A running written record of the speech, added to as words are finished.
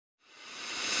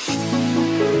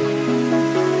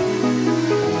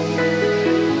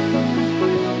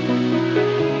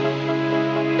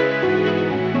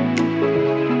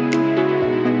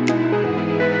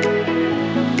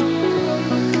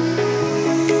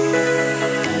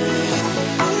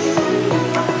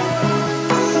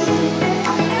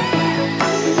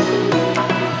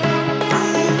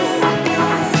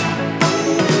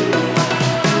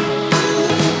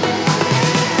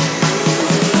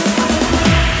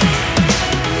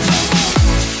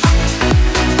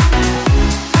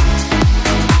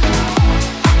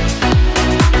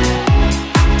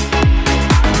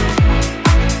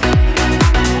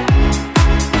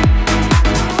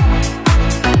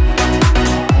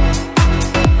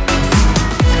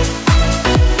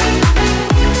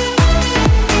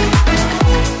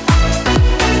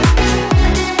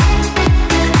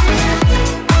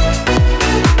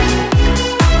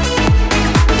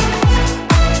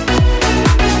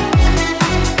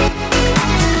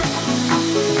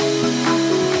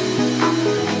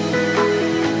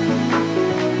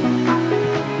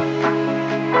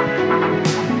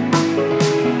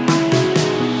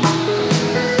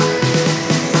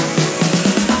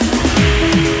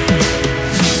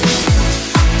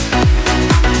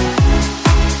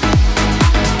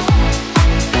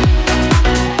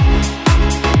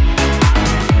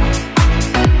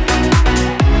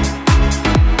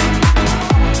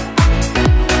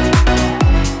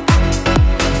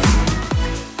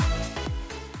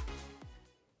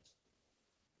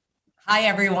Hi,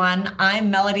 everyone.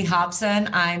 I'm Mellody Hobson.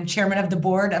 I'm chairman of the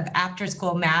board of After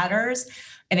School Matters,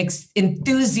 an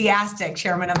enthusiastic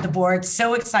chairman of the board.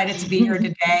 So excited to be here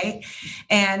today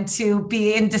and to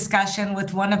be in discussion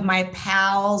with one of my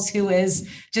pals who is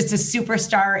just a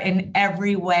superstar in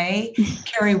every way,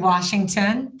 Kerry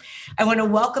Washington. I want to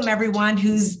welcome everyone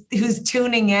who's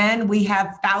tuning in. We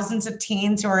have thousands of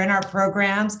teens who are in our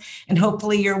programs, and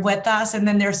hopefully you're with us. And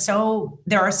then there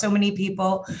are so many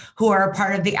people who are a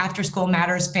part of the After School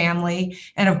Matters family,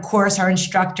 and of course our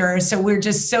instructors. So we're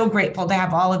just so grateful to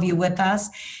have all of you with us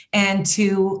and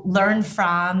to learn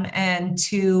from and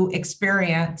to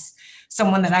experience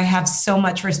someone that I have so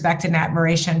much respect and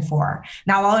admiration for.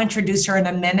 Now, I'll introduce her in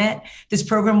a minute. This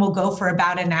program will go for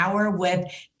about an hour with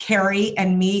Kerry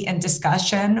and me in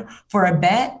discussion for a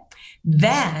bit.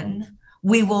 Then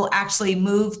we will actually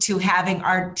move to having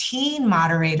our teen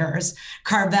moderators,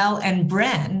 Carvel and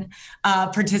Bryn,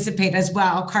 participate as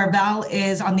well. Carvel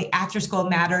is on the After School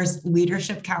Matters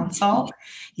Leadership Council.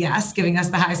 Yes, giving us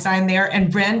the high sign there.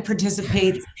 And Bryn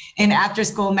participates in After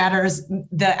School Matters,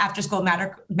 the After School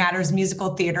Matters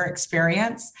musical theater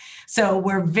experience. So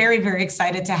we're very, very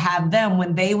excited to have them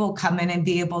when they will come in and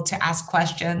be able to ask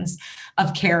questions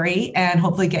of Kerry and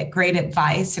hopefully get great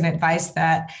advice and advice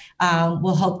that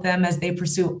will help them as they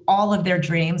pursue all of their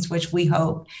dreams, which we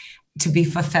hope to be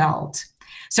fulfilled.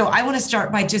 So I want to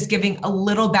start by just giving a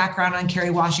little background on Kerry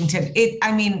Washington.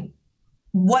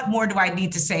 What more do I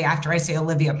need to say after I say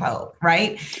Olivia Pope,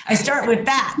 right? I start with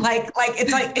that.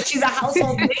 It's like she's a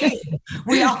household name.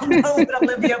 We all know what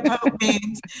Olivia Pope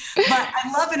means. But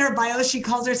I love in her bio, she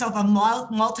calls herself a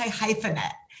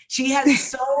multi-hyphenate. She has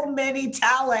so many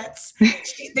talents.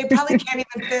 They probably can't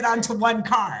even fit onto one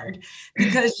card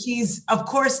because she's, of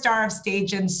course, star of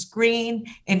stage and screen,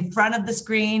 in front of the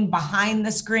screen, behind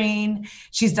the screen.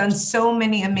 She's done so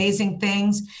many amazing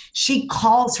things. She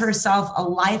calls herself a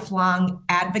lifelong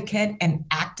advocate and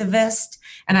activist.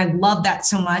 And I love that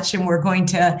so much. And we're going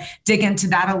to dig into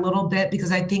that a little bit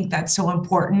because I think that's so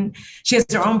important. She has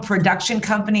her own production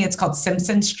company. It's called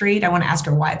Simpson Street. I want to ask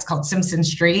her why it's called Simpson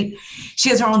Street. She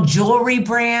has her own jewelry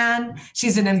brand.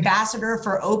 She's an ambassador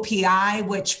for OPI,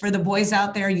 which for the boys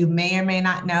out there, you may or may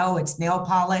not know, it's nail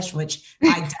polish, which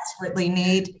I desperately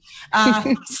need.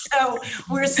 So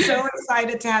we're so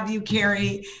excited to have you,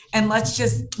 Kerry. And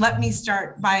let me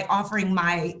start by offering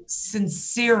my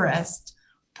sincerest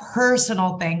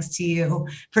personal thanks to you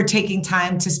for taking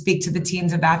time to speak to the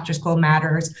teens of After School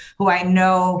Matters, who I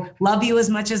know love you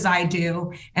as much as I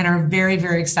do and are very,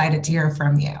 very excited to hear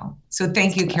from you. So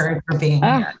thank you, Kerry, for being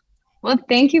here. Well,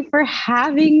 thank you for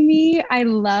having me. I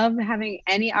love having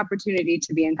any opportunity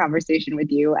to be in conversation with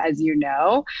you, as you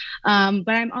know.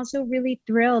 But I'm also really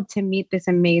thrilled to meet this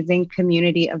amazing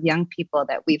community of young people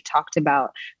that we've talked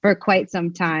about for quite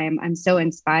some time. I'm so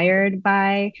inspired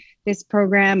by this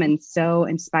program and so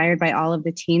inspired by all of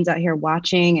the teens out here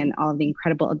watching and all of the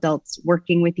incredible adults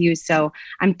working with you. So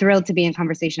I'm thrilled to be in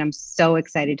conversation. I'm so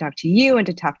excited to talk to you and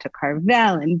to talk to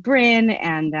Carvel and Bryn,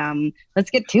 and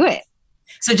let's get to it.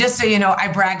 So just so you know, I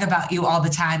brag about you all the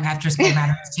time, After School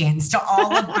Matters teens, to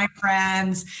all of my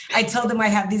friends. I tell them I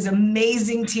have these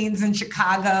amazing teens in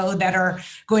Chicago that are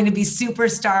going to be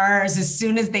superstars as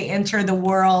soon as they enter the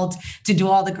world to do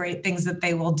all the great things that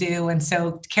they will do. And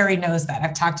so Kerry knows that.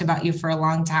 I've talked about you for a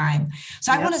long time.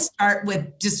 So I want to start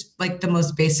with just like the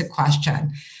most basic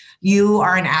question. You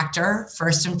are an actor,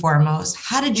 first and foremost.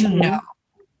 How did you know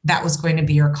that was going to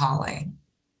be your calling?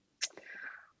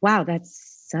 Wow, that's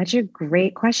such a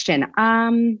great question.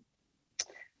 I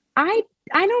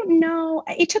don't know.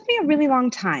 It took me a really long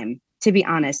time, to be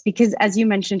honest, because as you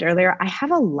mentioned earlier, I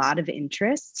have a lot of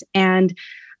interests and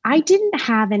I didn't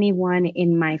have anyone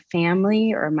in my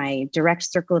family or my direct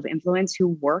circle of influence who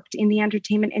worked in the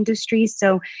entertainment industry.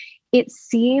 So it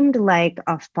seemed like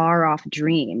a far off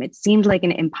dream. It seemed like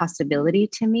an impossibility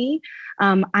to me.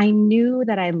 I knew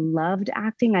that I loved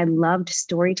acting. I loved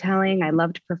storytelling. I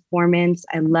loved performance.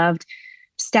 I loved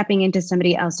stepping into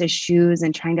somebody else's shoes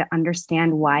and trying to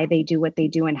understand why they do what they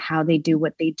do and how they do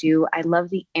what they do. I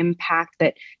love the impact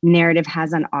that narrative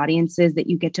has on audiences, that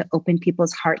you get to open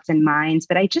people's hearts and minds,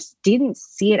 but I just didn't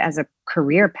see it as a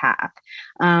career path.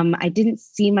 I didn't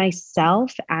see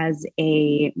myself as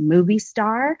a movie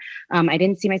star. I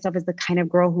didn't see myself as the kind of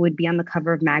girl who would be on the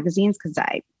cover of magazines because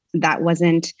that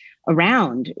wasn't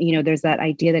around. There's that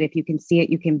idea that if you can see it,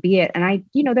 you can be it. And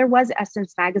there was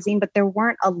Essence magazine, but there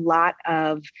weren't a lot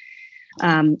of,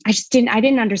 I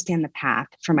didn't understand the path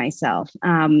for myself,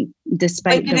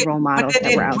 despite the role models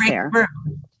that were out there.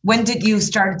 When did you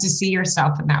start to see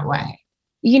yourself in that way?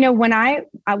 When I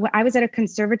was at a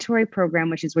conservatory program,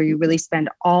 which is where you really spend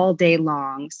all day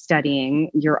long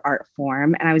studying your art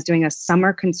form, and I was doing a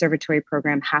summer conservatory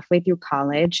program halfway through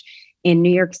college in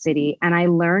New York City, and I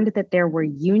learned that there were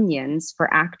unions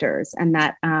for actors, and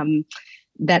that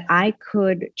I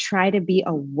could try to be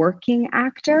a working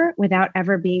actor without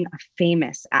ever being a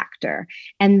famous actor.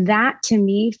 And that to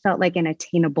me felt like an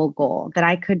attainable goal, that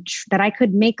I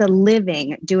could make a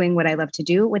living doing what I love to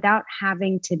do without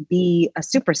having to be a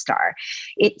superstar.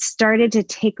 It started to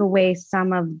take away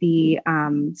some of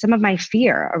my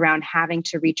fear around having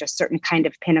to reach a certain kind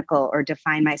of pinnacle or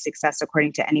define my success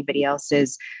according to anybody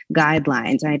else's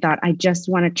guidelines. And I thought, I just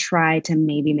want to try to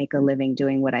maybe make a living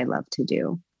doing what I love to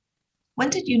do. When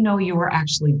did you know you were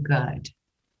actually good?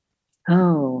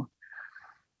 Oh,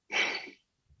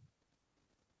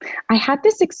 I had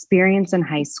this experience in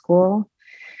high school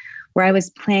where I was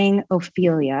playing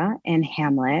Ophelia in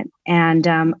Hamlet, and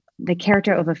the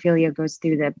character of Ophelia goes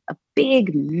through a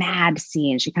big mad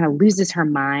scene. She kind of loses her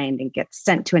mind and gets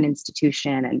sent to an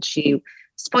institution, and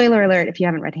spoiler alert, if you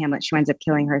haven't read Hamlet, she winds up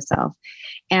killing herself.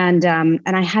 And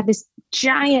I had this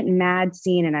giant mad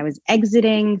scene, and I was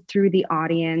exiting through the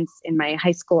audience in my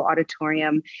high school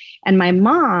auditorium. And my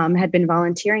mom had been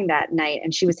volunteering that night,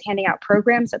 and she was handing out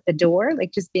programs at the door,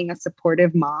 like just being a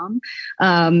supportive mom.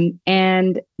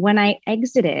 And when I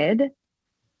exited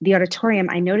the auditorium,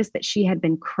 I noticed that she had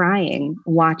been crying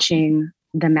watching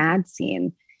the mad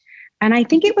scene. And I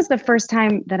think it was the first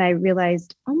time that I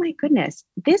realized, oh my goodness,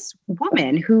 this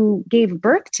woman who gave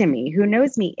birth to me, who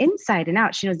knows me inside and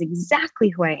out, she knows exactly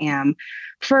who I am.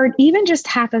 For even just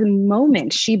half a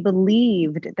moment, she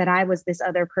believed that I was this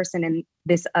other person in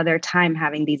this other time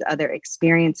having these other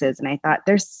experiences. And I thought,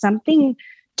 there's something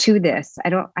to this. I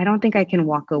don't think I can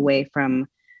walk away from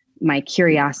my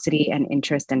curiosity and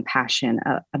interest and passion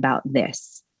about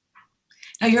this.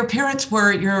 Now, your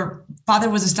father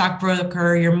was a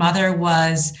stockbroker, your mother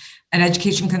was an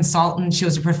education consultant, she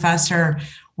was a professor.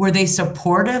 Were they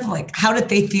supportive? Like, how did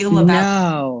they feel about?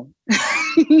 No.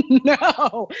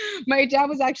 No. My dad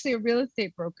was actually a real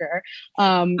estate broker.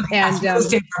 Real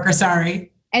estate broker,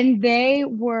 sorry. And they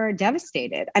were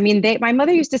devastated. I mean, my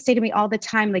mother used to say to me all the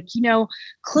time, like,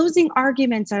 closing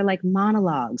arguments are like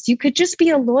monologues. You could just be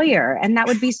a lawyer and that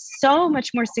would be so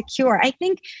much more secure. I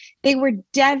think they were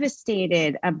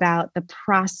devastated about the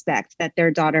prospect that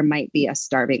their daughter might be a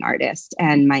starving artist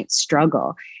and might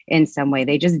struggle in some way.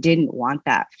 They just didn't want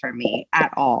that for me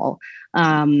at all.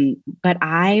 But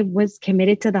I was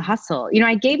committed to the hustle.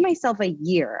 I gave myself a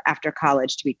year after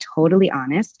college, to be totally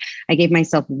honest. I gave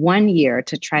myself 1 year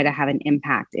to try to have an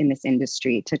impact in this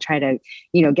industry, to try to,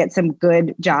 get some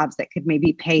good jobs that could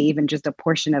maybe pay even just a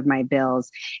portion of my bills.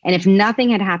 And if nothing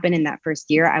had happened in that first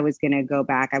year, I was going to go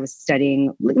back. I was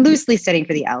loosely studying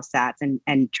for the LSATs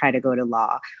and try to go to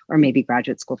law or maybe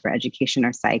graduate school for education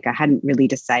or psych. I hadn't really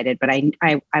decided, but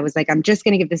I was like, I'm just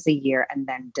going to give this a year and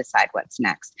then decide what's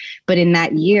next. But in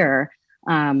that year,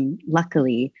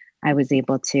 luckily, I was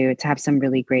able to have some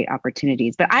really great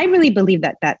opportunities. But I really believe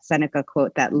that Seneca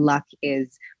quote, that luck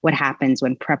is what happens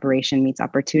when preparation meets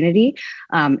opportunity.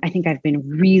 I think I've been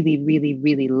really, really,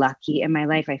 really lucky in my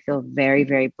life. I feel very,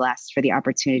 very blessed for the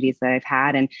opportunities that I've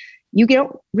had. And you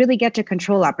don't really get to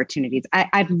control opportunities.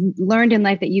 I've learned in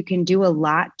life that you can do a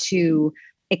lot to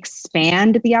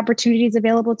expand the opportunities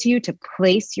available to you, to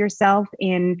place yourself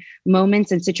in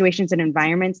moments and situations and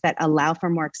environments that allow for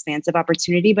more expansive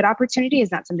opportunity. But opportunity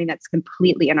is not something that's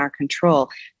completely in our control.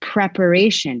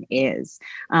 Preparation is.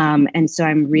 And so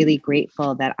I'm really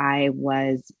grateful that I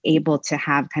was able to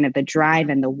have kind of the drive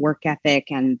and the work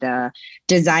ethic and the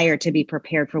desire to be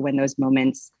prepared for when those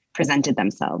moments presented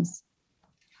themselves.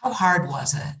 How hard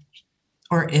was it?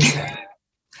 Or is it?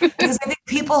 Because I think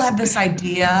people have this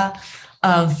idea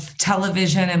of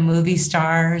television and movie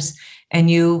stars and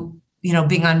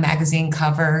being on magazine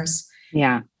covers.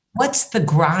 Yeah. What's the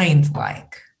grind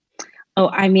like? Oh,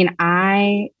 I mean,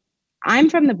 I'm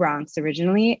from the Bronx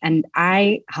originally, and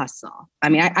I hustle. I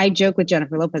mean, I joke with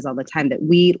Jennifer Lopez all the time that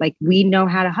we know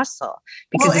how to hustle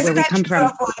because of where we come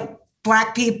from. Like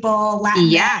Black people, Latin.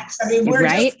 Yes. I mean,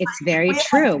 right. It's very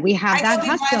true. We have that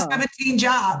hustle. 17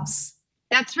 jobs.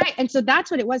 That's right. And so that's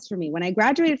what it was for me. When I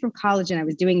graduated from college and I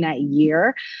was doing that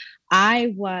year,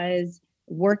 I was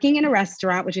working in a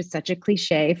restaurant, which is such a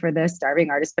cliche for the starving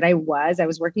artist, but I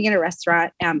was working in a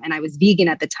restaurant and I was vegan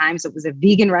at the time. So it was a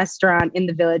vegan restaurant in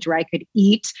the village where I could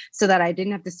eat so that I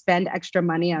didn't have to spend extra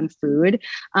money on food.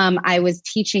 I was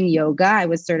teaching yoga. I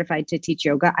was certified to teach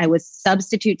yoga. I was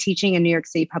substitute teaching in New York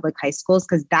City public high schools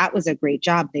because that was a great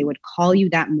job. They would call you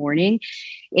that morning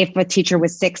if a teacher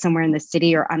was sick somewhere in the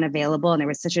city or unavailable. And there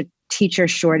was such a teacher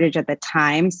shortage at the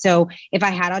time. So if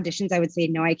I had auditions, I would say,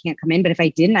 no, I can't come in. But if I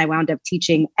didn't, I wound up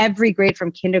teaching every grade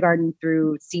from kindergarten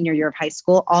through senior year of high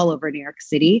school, all over New York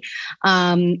City.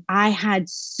 I had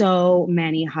so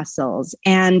many hustles,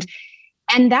 and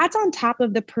that's on top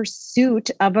of the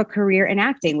pursuit of a career in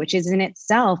acting, which is in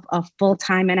itself a full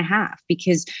time and a half.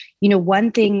 Because,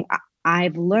 one thing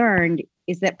I've learned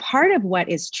is that part of what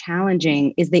is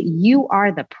challenging is that you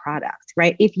are the product,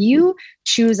 right? If you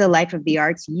choose a life of the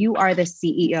arts, you are the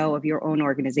CEO of your own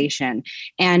organization,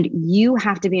 and you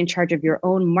have to be in charge of your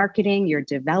own marketing, your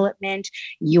development,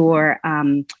 your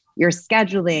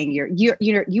scheduling,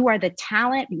 you are the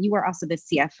talent, you are also the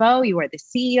CFO, you are the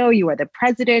CEO, you are the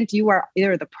president, you're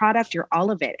the product, you're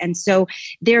all of it. And so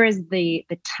there is the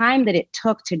time that it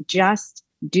took to just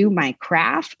do my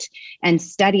craft and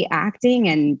study acting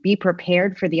and be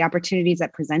prepared for the opportunities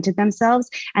that presented themselves.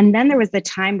 And then there was the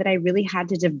time that I really had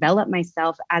to develop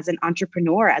myself as an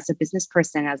entrepreneur, as a business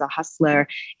person, as a hustler,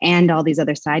 and all these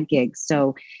other side gigs.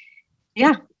 So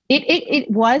yeah,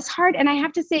 it was hard. And I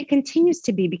have to say it continues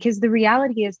to be, because the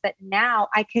reality is that now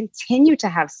I continue to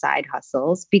have side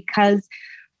hustles, because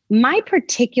my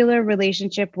particular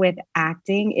relationship with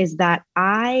acting is that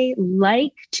I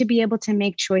like to be able to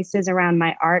make choices around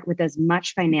my art with as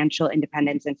much financial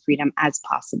independence and freedom as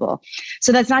possible.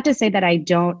 So that's not to say that I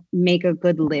don't make a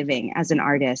good living as an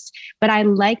artist, but I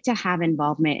like to have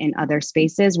involvement in other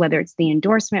spaces, whether it's the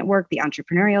endorsement work, the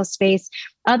entrepreneurial space,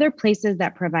 other places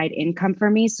that provide income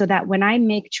for me, so that when I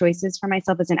make choices for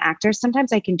myself as an actor,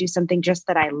 sometimes I can do something just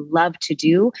that I love to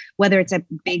do, whether it's a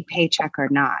big paycheck or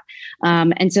not.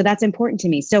 And so that's important to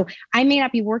me. So I may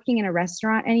not be working in a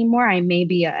restaurant anymore. I may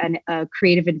be a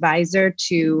creative advisor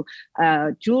to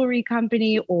a jewelry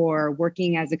company, or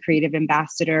working as a creative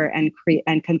ambassador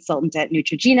and consultant at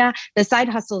Neutrogena. The side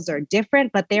hustles are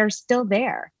different, but they're still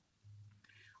there.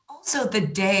 Also, the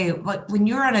day, like when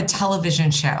you're on a television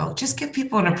show, just give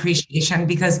people an appreciation,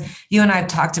 because you and I have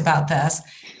talked about this.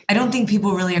 I don't think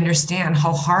people really understand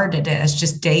how hard it is,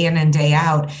 just day in and day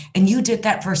out. And you did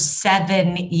that for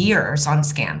 7 years on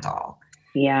Scandal.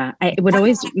 Yeah, it would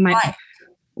always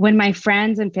when my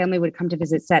friends and family would come to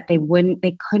visit set, they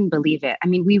couldn't believe it. I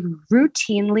mean, we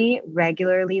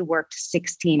regularly worked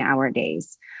 16-hour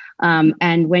days.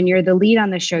 And when you're the lead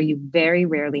on the show, you very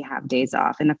rarely have days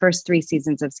off. In the first 3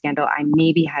 seasons of Scandal, I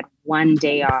maybe had 1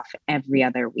 day off every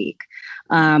other week.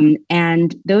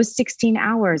 And those 16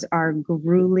 hours are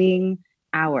grueling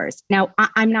hours. Now,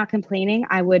 I'm not complaining.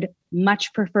 I would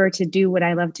much prefer to do what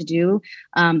I love to do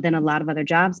than a lot of other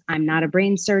jobs. I'm not a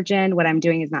brain surgeon. What I'm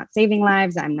doing is not saving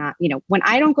lives. I'm not, when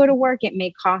I don't go to work, it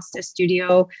may cost a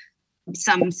studio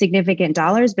some significant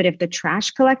dollars, but if the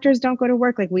trash collectors don't go to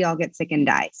work, like, we all get sick and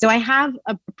die. So I have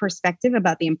a perspective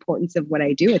about the importance of what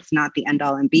I do. It's not the end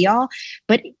all and be all,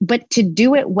 but to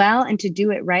do it well and to do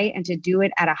it right and to do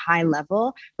it at a high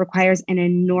level requires an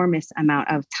enormous amount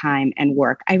of time and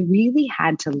work. I really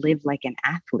had to live like an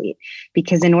athlete,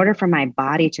 because in order for my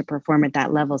body to perform at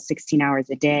that level, 16 hours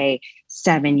a day,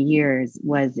 7 years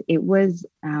was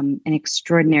an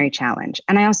extraordinary challenge.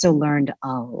 And I also learned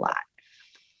a lot.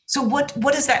 So what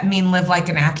does that mean, live like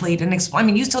an athlete? And explain, I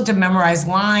mean, you still have to memorize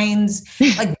lines.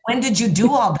 Like, when did you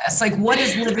do all this? Like, what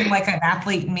does living like an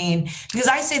athlete mean? Because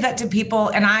I say that to people,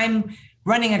 and I'm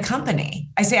running a company.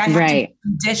 I say I have to be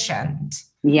conditioned.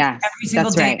 Yes, every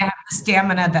single day to have the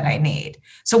stamina that I need.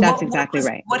 So that's exactly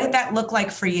right. What did that look like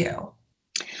for you?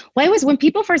 Well, it was, when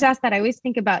people first ask that, I always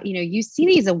think about, you see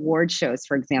these award shows,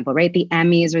 for example, right? The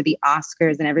Emmys or the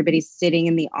Oscars, and everybody's sitting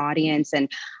in the audience,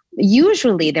 and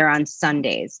usually they're on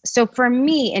Sundays. So for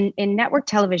me in network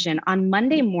television, on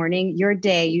Monday morning, your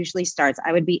day usually starts.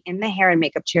 I would be in the hair and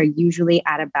makeup chair, usually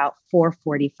at about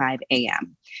 4:45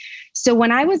 a.m. So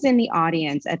when I was in the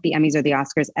audience at the Emmys or the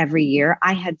Oscars every year,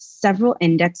 I had several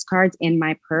index cards in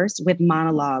my purse with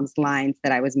monologues, lines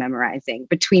that I was memorizing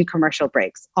between commercial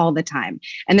breaks all the time.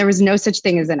 And there was no such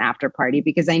thing as an after party,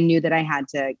 because I knew that I had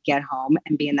to get home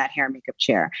and be in that hair and makeup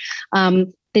chair.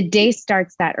 The day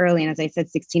starts that early. And as I said,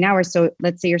 16 hours. So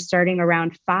let's say you're starting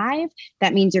around 5.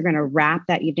 That means you're going to wrap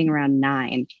that evening around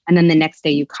 9. And then the next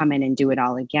day you come in and do it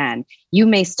all again. You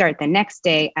may start the next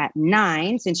day at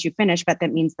 9 since you finished, but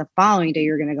that means the following day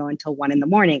you're going to go until 1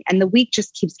 a.m. And the week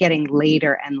just keeps getting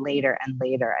later and later and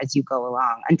later as you go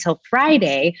along, until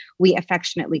Friday, we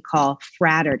affectionately call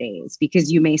Fraturdays,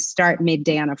 because you may start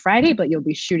midday on a Friday, but you'll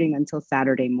be shooting until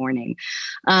Saturday morning.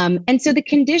 And so the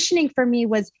conditioning for me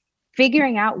was,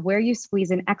 figuring out where you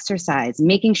squeeze in exercise,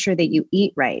 making sure that you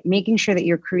eat right, making sure that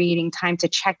you're creating time to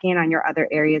check in on your other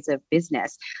areas of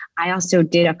business. I also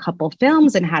did a couple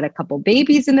films and had a couple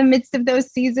babies in the midst of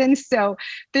those seasons. So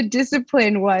the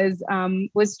discipline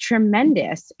was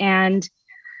tremendous. And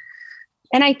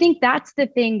I think that's the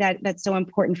thing that's so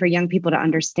important for young people to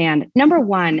understand. Number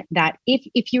one, that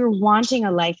if you're wanting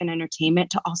a life in entertainment,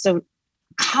 to also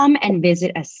come and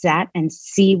visit a set and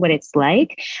see what it's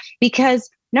like, because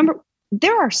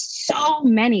there are so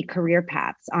many career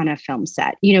paths on a film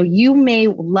set. You may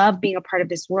love being a part of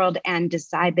this world and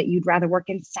decide that you'd rather work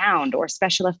in sound or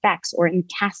special effects or in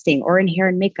casting or in hair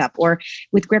and makeup or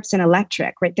with grips and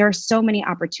electric, right? There are so many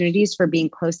opportunities for being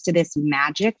close to this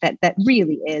magic that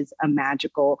really is a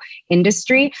magical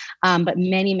industry, but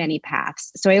many, many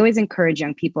paths. So I always encourage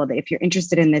young people that if you're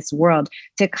interested in this world,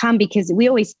 to come, because we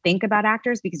always think about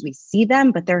actors because we see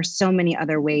them, but there are so many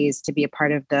other ways to be a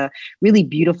part of the really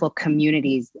beautiful communities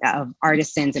of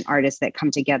artisans and artists that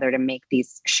come together to make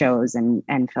these shows and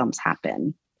films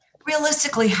happen.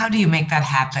 Realistically, how do you make that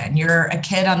happen? You're a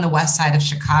kid on the west side of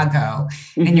Chicago,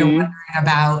 and you're wondering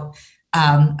about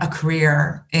a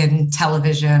career in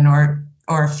television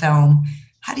or film.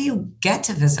 How do you get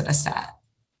to visit a set?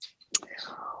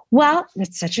 Well,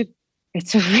 it's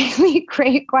a really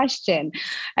great question.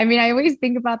 I mean, I always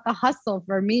think about the hustle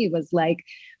for me was like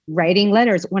writing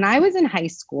letters. When I was in high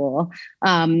school,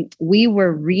 we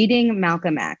were reading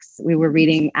Malcolm X. We were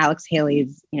reading Alex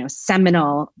Haley's,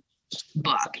 seminal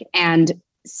book, and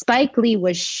Spike Lee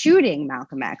was shooting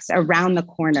Malcolm X around the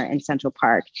corner in Central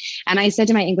Park. And I said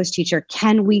to my English teacher,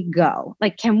 can we go?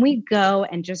 Can we go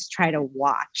and just try to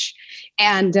watch?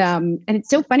 And it's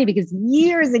so funny because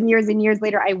years and years and years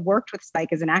later, I worked with Spike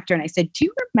as an actor. And I said, do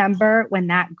you remember when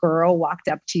that girl walked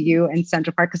up to you in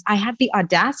Central Park? Because I had the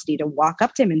audacity to walk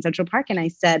up to him in Central Park. And I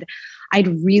said,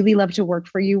 I'd really love to work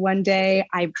for you one day.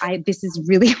 This is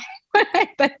really what I'd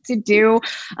like to do.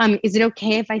 Is it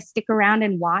okay if I stick around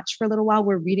and watch for a little while?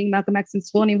 We're reading Malcolm X in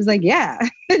school. And he was like, yeah.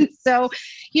 And so,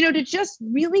 to just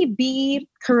really be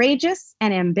courageous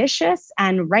and ambitious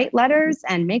and write letters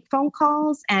and make phone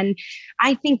calls. And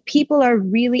I think people are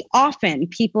very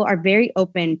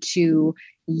open to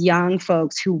young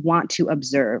folks who want to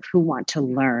observe, who want to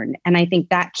learn. And I think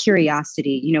that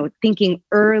curiosity, thinking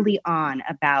early on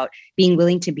about being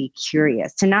willing to be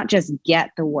curious, to not just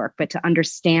get the work, but to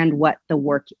understand what the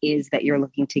work is that you're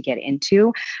looking to get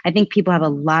into. I think people have a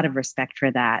lot of respect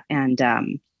for that. And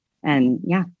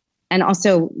yeah. And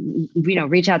also,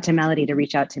 reach out to Mellody to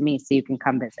reach out to me so you can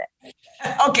come visit.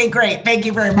 Okay, great. Thank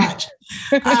you very much.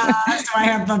 So I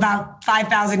have about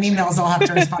 5,000 emails I'll have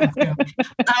to respond to.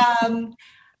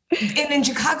 And in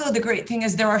Chicago, the great thing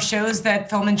is there are shows that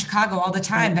film in Chicago all the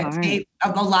time that tape.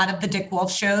 A lot of the Dick Wolf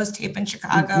shows tape in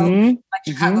Chicago, like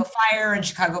Chicago Fire and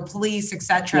Chicago Police,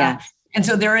 etc. Yeah. And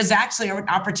so there is actually an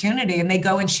opportunity, and they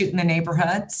go and shoot in the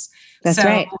neighborhoods. That's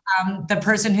right. The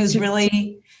person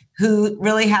who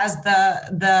really has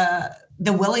the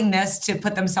willingness to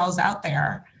put themselves out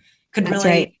there could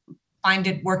really find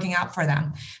it working out for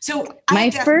them. So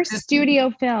my first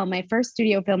studio film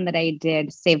that I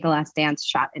did, Save the Last Dance,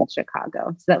 shot in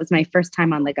Chicago. So that was my first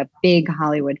time on a big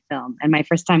Hollywood film and my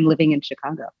first time living in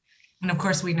Chicago. And of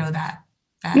course we know that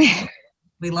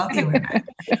we love you in it.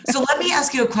 So let me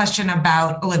ask you a question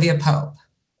about Olivia Pope.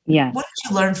 Yeah. What did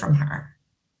you learn from her?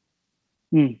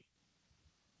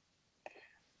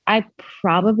 I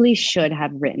probably should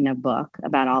have written a book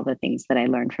about all the things that I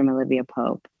learned from Olivia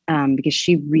Pope, because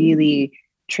she really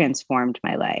transformed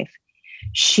my life.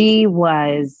 She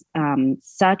was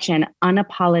such an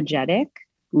unapologetic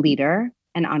leader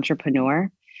and entrepreneur.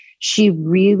 She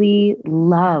really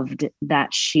loved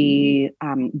that she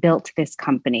built this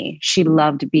company. She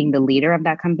loved being the leader of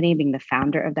that company, being the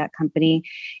founder of that company.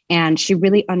 And she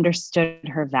really understood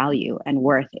her value and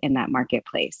worth in that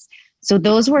marketplace. So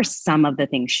those were some of the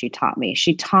things she taught me.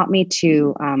 She taught me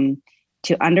to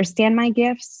understand my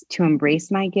gifts, to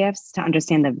embrace my gifts, to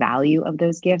understand the value of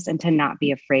those gifts, and to not be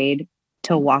afraid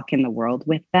to walk in the world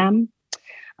with them.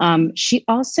 She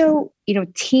also,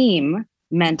 team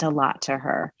meant a lot to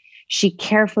her. She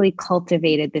carefully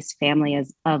cultivated this family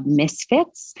of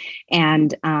misfits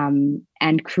and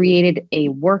created a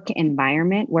work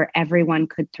environment where everyone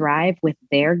could thrive with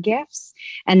their gifts.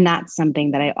 And that's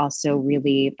something that I also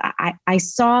really, I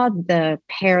saw the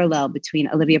parallel between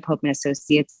Olivia Pope and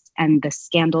Associates and the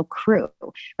Scandal crew,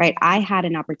 right? I had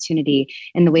an opportunity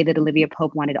in the way that Olivia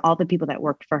Pope wanted all the people that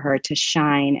worked for her to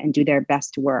shine and do their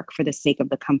best work for the sake of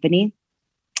the company.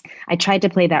 I tried to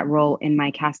play that role in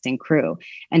my cast and crew,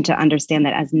 and to understand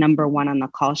that as number one on the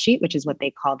call sheet, which is what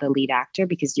they call the lead actor,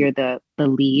 because you're the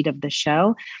lead of the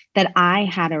show, that I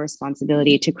had a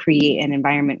responsibility to create an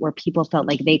environment where people felt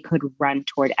like they could run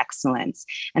toward excellence,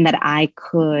 and that I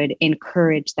could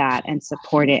encourage that and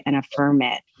support it and affirm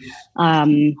it.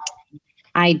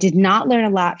 I did not learn a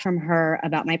lot from her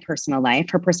about my personal life.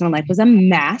 Her personal life was a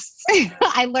mess.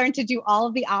 I learned to do all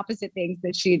of the opposite things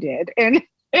that she did in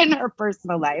her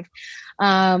personal life.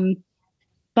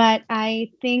 But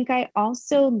I think I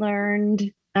also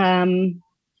learned to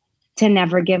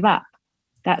never give up.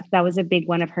 That was a big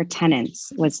one of her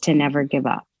tenets, was to never give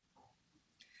up.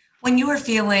 When you are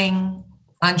feeling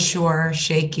unsure,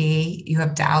 shaky, you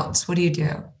have doubts, what do you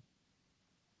do?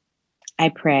 I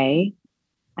pray.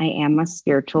 I am a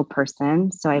spiritual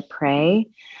person, so I pray.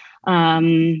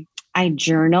 I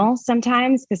journal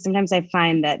sometimes, because sometimes I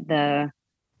find that the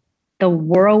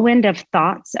whirlwind of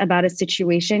thoughts about a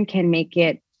situation can make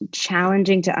it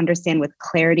challenging to understand with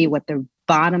clarity what the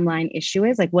bottom line issue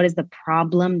is. Like, what is the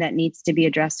problem that needs to be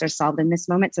addressed or solved in this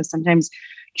moment? So sometimes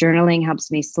journaling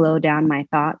helps me slow down my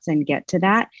thoughts and get to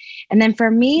that. And then for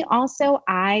me also,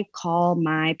 I call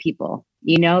my people.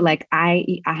 Like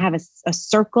I have a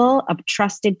circle of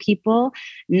trusted people,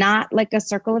 not like a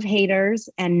circle of haters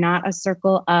and not a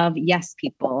circle of yes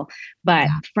people, but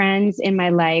friends in my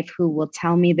life who will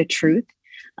tell me the truth,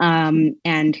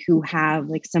 and who have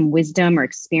like some wisdom or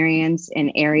experience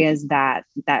in areas that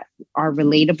are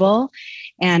relatable.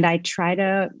 And I try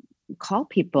to call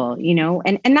people,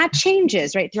 and that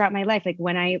changes right throughout my life. Like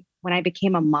when I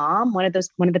became a mom, one of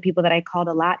the people that I called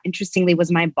a lot, interestingly, was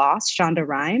my boss, Shonda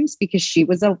Rhimes, because she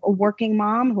was a working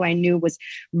mom who I knew was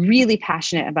really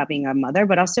passionate about being a mother,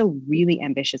 but also really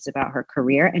ambitious about her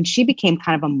career. And she became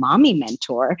kind of a mommy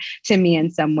mentor to me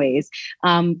in some ways.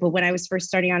 But when I was first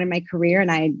starting out in my career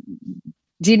and I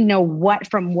didn't know what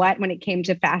from what when it came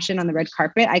to fashion on the red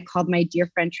carpet, I called my dear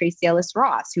friend Tracy Ellis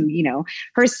Ross, who,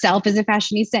 herself is a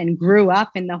fashionista and grew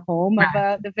up in the home of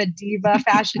a diva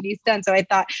fashionista. And so I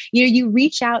thought, you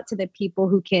reach out to the people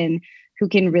who can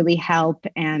really help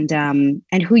and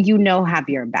who have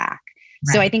your back.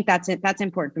 Right. So I think that's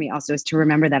important for me also, is to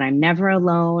remember that I'm never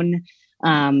alone,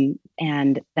 and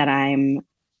that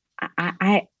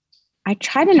I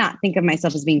try to not think of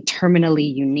myself as being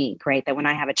terminally unique, right? That when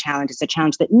I have a challenge, it's a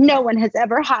challenge that no one has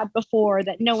ever had before,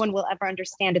 that no one will ever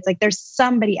understand. It's like there's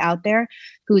somebody out there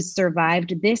who's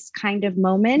survived this kind of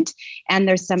moment, and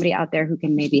there's somebody out there who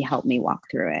can maybe help me walk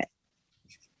through it.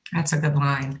 That's a good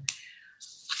line.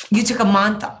 You took a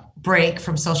month break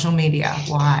from social media.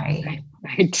 Why?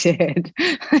 I did.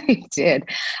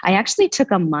 I actually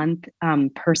took a month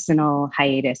personal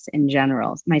hiatus in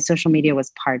general. My social media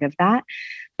was part of that,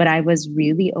 but I was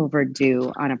really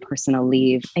overdue on a personal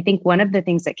leave. I think one of the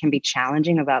things that can be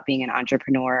challenging about being an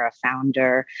entrepreneur, a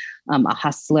founder, a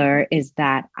hustler, is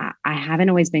that I haven't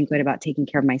always been good about taking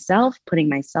care of myself, putting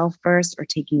myself first, or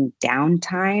taking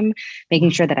downtime,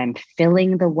 making sure that I'm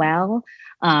filling the well.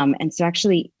 And so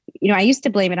actually, I used to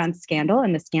blame it on Scandal.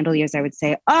 In the Scandal years, I would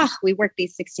say, we work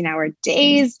these 16-hour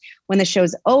days. When the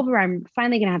show's over, I'm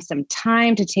finally going to have some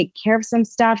time to take care of some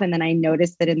stuff. And then I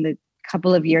noticed that in the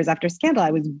couple of years after Scandal, I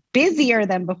was busier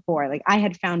than before. Like I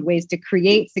had found ways to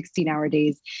create 16-hour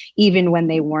days, even when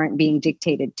they weren't being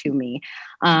dictated to me.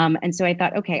 And so I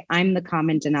thought, okay, I'm the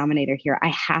common denominator here. I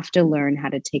have to learn how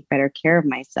to take better care of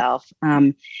myself.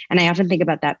 And I often think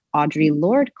about that Audre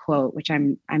Lorde quote, which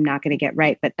I'm not going to get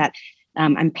right, but that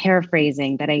I'm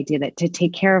paraphrasing that idea that to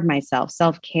take care of myself,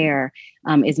 self-care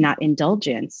is not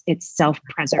indulgence, it's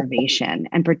self-preservation.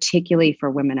 And particularly for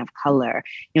women of color,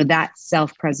 that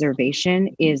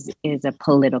self-preservation is a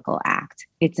political act.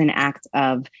 It's an act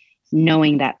of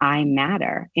knowing that I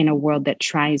matter in a world that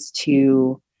tries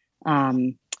to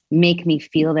make me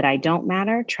feel that I don't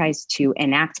matter, tries to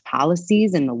enact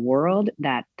policies in the world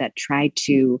that try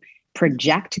to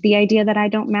project the idea that I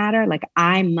don't matter. Like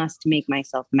I must make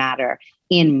myself matter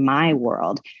in my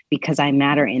world because I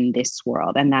matter in this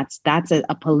world. And that's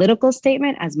a political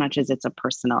statement as much as it's a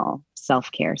personal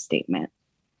self-care statement.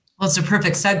 Well, it's a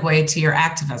perfect segue to your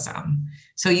activism.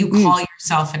 So you call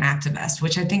yourself an activist,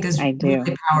 which I think is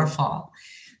really powerful.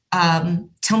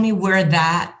 Tell me where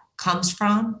that comes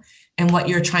from and what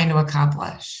you're trying to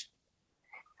accomplish.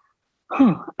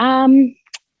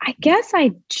 I guess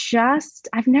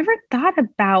I've never thought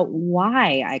about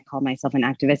why I call myself an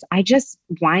activist. I just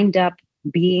wind up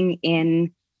being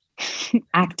in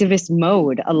activist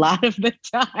mode a lot of the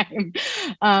time.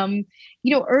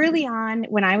 Early on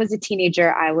when I was a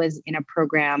teenager, I was in a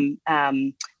program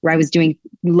where I was doing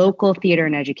local theater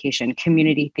and education,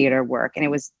 community theater work. And it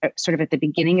was sort of at the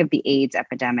beginning of the AIDS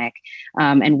epidemic.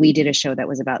 And we did a show that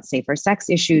was about safer sex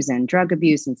issues and drug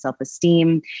abuse and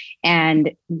self-esteem.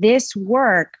 And this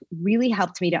work really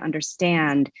helped me to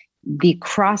understand the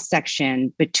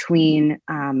cross-section between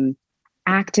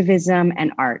activism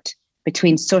and art,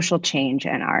 between social change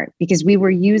and art, because we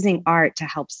were using art to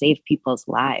help save people's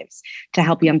lives, to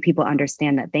help young people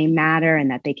understand that they matter and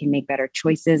that they can make better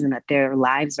choices and that their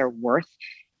lives are worth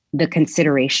the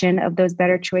consideration of those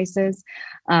better choices.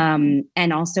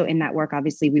 And also in that work,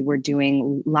 obviously, we were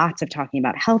doing lots of talking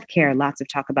about healthcare, lots of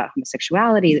talk about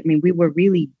homosexuality. I mean, we were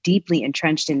really deeply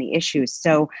entrenched in the issues.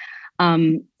 So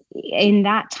in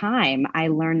that time, I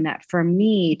learned that for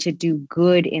me to do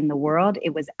good in the world,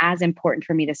 it was as important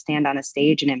for me to stand on a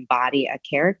stage and embody a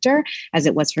character as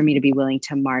it was for me to be willing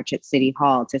to march at City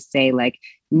Hall to say, like,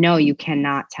 no, you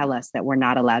cannot tell us that we're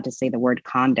not allowed to say the word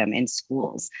condom in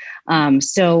schools.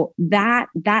 So that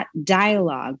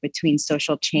dialogue between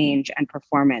social change and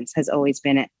performance has always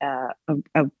been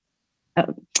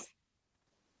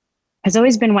has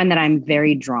always been one that I'm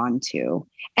very drawn to.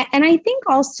 And I think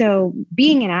also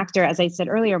being an actor, as I said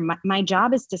earlier, my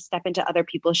job is to step into other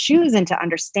people's shoes and to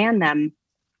understand them.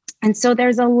 And so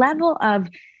there's a level of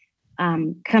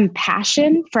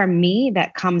compassion for me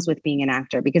that comes with being an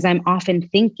actor, because I'm often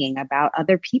thinking about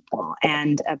other people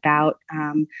and about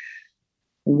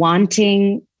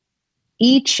wanting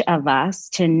each of us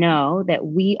to know that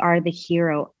we are the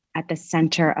hero at the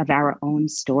center of our own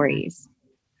stories.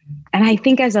 And I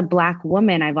think as a Black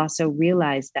woman, I've also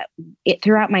realized that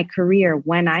throughout my career,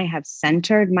 when I have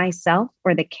centered myself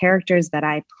or the characters that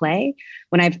I play,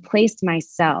 when I've placed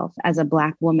myself as a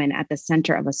Black woman at the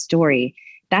center of a story,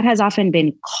 that has often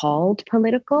been called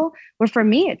political, where for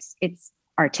me, it's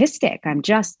artistic. I'm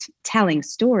just telling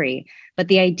story. But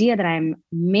the idea that I'm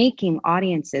making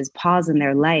audiences pause in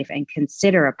their life and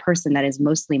consider a person that is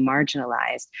mostly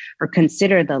marginalized, or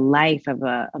consider the life of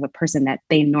a person that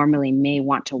they normally may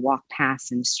want to walk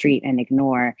past in the street and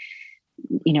ignore.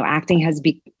 Acting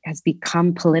has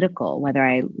become political, whether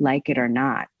I like it or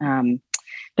not.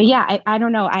 But yeah, I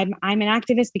don't know. I'm an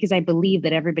activist because I believe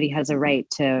that everybody has a right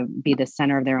to be the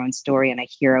center of their own story and a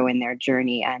hero in their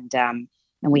journey. And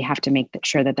we have to make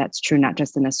sure that that's true, not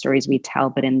just in the stories we tell,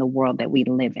 but in the world that we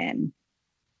live in.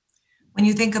 When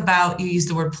you think about, you use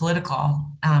the word political,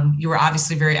 you were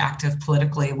obviously very active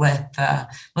politically with the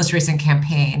most recent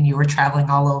campaign. You were traveling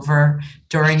all over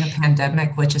during a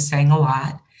pandemic, which is saying a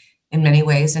lot in many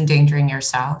ways, endangering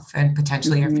yourself and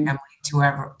potentially your family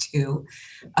to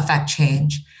affect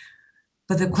change.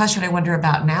 But the question I wonder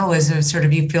about now is sort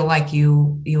of, you feel like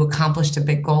you accomplished a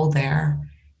big goal there,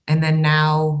 and then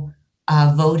now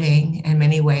voting in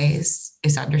many ways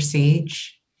is under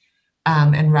siege,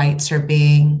 and rights are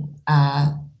being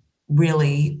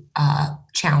really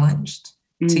challenged,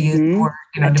 to use the word,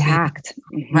 attacked.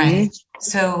 Right.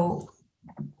 So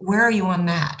where are you on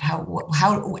that?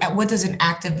 What does an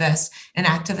activist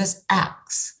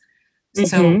acts?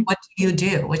 So what do you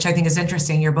do? Which I think is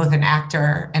interesting. You're both an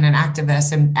actor and an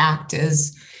activist, and ACT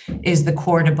is the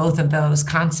core to both of those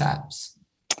concepts.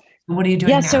 What are you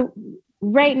doing now? So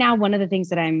right now, one of the things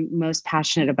that I'm most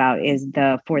passionate about is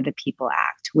the For the People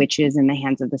Act, which is in the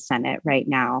hands of the Senate right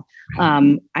now.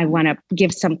 I want to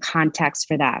give some context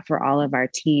for that for all of our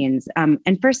teens.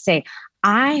 And first say,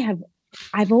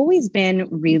 I've always been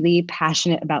really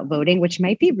passionate about voting, which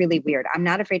might be really weird. I'm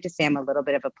not afraid to say I'm a little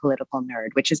bit of a political nerd,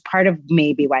 which is part of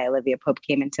maybe why Olivia Pope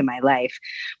came into my life.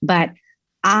 But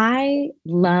I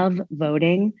love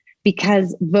voting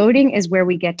because voting is where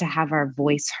we get to have our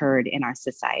voice heard in our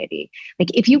society. Like,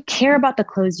 if you care about the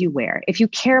clothes you wear, if you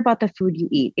care about the food you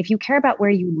eat, if you care about where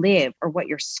you live or what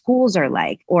your schools are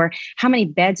like, or how many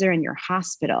beds are in your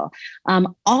hospital,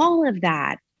 all of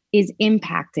that is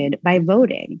impacted by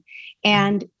voting.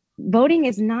 And voting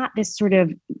is not this sort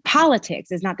of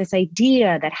politics, is not this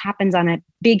idea that happens on a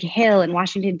big hill in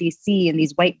Washington, D.C., in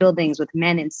these white buildings with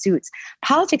men in suits.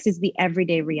 Politics is the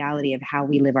everyday reality of how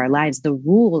we live our lives, the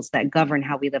rules that govern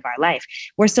how we live our life.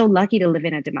 We're so lucky to live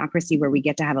in a democracy where we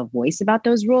get to have a voice about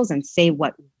those rules and say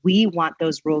what we want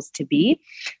those rules to be.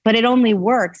 But it only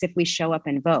works if we show up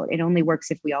and vote. It only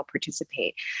works if we all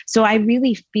participate. So I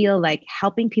really feel like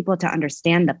helping people to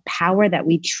understand the power that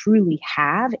we truly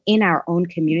have in our own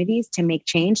communities to make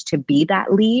change, to be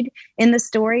that lead in the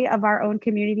story of our own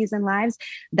communities and lives,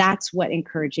 that's what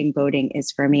encouraging voting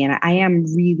is for me. And I am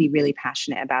really, really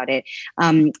passionate about it.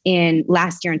 In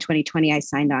last year in 2020, I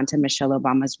signed on to Michelle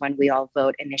Obama's When We All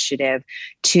Vote initiative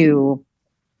to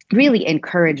really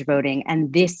encourage voting.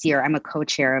 And this year, I'm a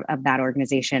co-chair of that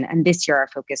organization. And this year, our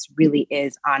focus really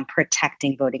is on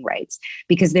protecting voting rights,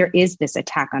 because there is this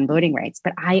attack on voting rights.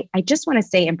 But I just want to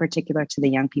say in particular to the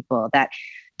young people that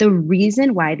the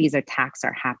reason why these attacks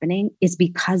are happening is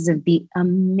because of the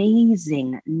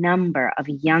amazing number of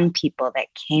young people that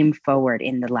came forward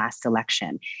in the last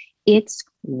election. It's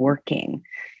working.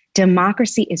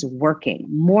 Democracy is working.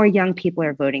 More young people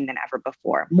are voting than ever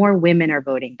before. More women are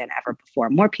voting than ever before.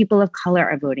 More people of color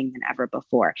are voting than ever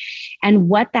before. And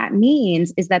what that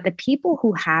means is that the people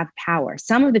who have power,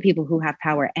 some of the people who have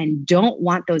power and don't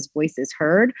want those voices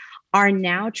heard, are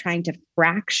now trying to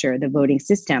fracture the voting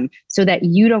system so that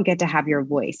you don't get to have your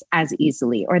voice as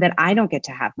easily, or that I don't get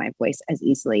to have my voice as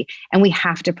easily. And we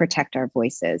have to protect our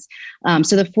voices.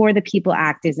 So the For the People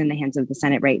Act is in the hands of the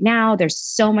Senate right now. There's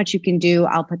so much you can do.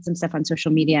 I'll put some stuff on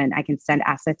social media and I can send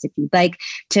assets if you'd like,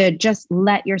 to just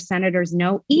let your senators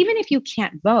know. Even if you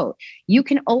can't vote, you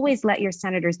can always let your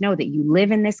senators know that you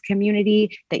live in this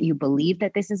community, that you believe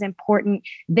that this is important.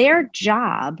 Their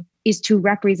job is to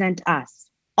represent us.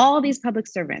 All these public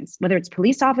servants, whether it's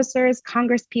police officers,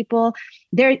 Congress people,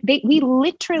 we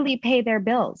literally pay their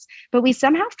bills, but we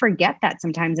somehow forget that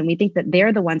sometimes. And we think that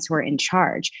they're the ones who are in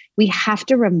charge. We have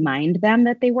to remind them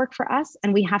that they work for us,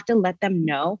 and we have to let them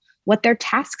know what their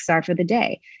tasks are for the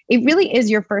day. It really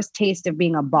is your first taste of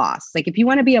being a boss. Like, if you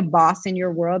want to be a boss in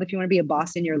your world, if you want to be a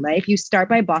boss in your life, you start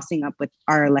by bossing up with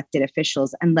our elected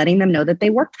officials and letting them know that they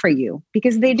work for you,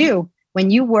 because they do. When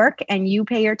you work and you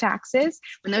pay your taxes,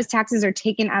 when those taxes are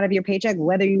taken out of your paycheck,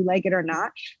 whether you like it or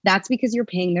not, that's because you're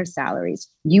paying their salaries.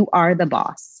 You are the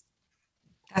boss.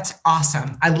 That's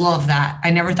awesome. I love that.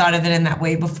 I never thought of it in that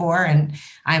way before. And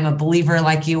I'm a believer,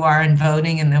 like you are, in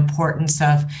voting and the importance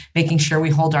of making sure we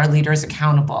hold our leaders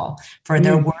accountable for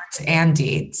their words and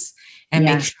deeds, and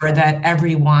make sure that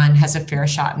everyone has a fair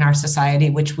shot in our society,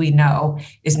 which we know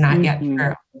is not yet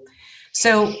true.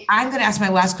 So I'm going to ask my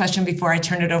last question before I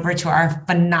turn it over to our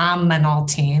phenomenal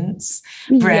teens,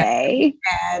 Brett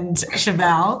and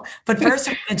Chevelle. But first,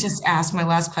 I'm going to just ask my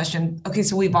last question. Okay,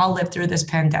 so we've all lived through this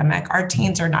pandemic. Our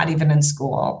teens are not even in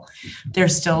school. They're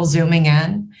still Zooming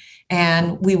in.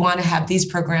 And we want to have these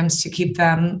programs to keep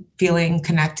them feeling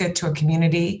connected to a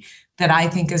community that I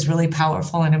think is really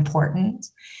powerful and important.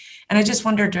 And I just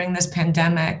wonder, during this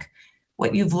pandemic,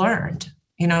 what you've learned.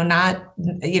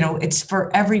 It's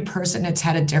for every person, it's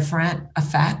had a different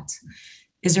effect.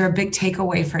 Is there a big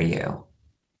takeaway for you?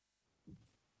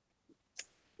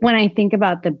 When I think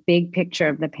about the big picture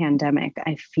of the pandemic,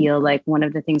 I feel like one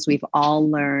of the things we've all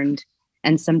learned,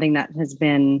 and something that has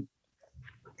been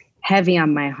heavy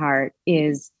on my heart,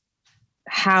 is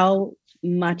how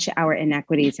much our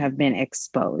inequities have been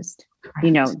exposed.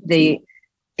 Right.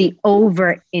 The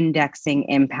over-indexing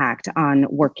impact on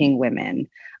working women,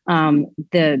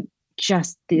 the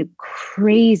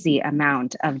crazy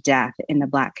amount of death in the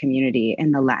Black community,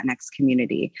 in the Latinx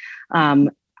community.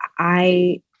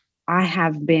 I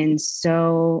have been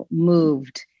so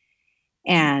moved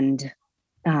and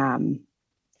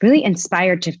really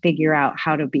inspired to figure out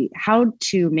how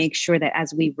to make sure that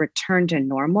as we return to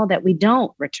normal, that we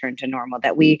don't return to normal,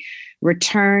 that we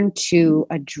return to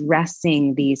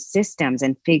addressing these systems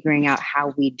and figuring out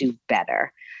how we do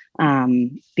better.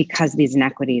 Because these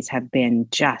inequities have been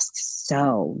just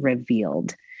so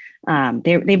revealed.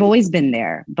 They've always been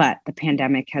there, but the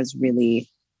pandemic has really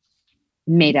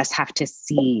made us have to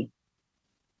see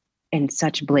in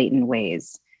such blatant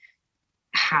ways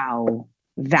how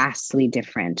vastly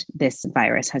different this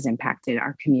virus has impacted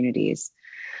our communities.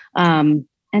 And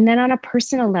then on a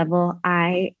personal level,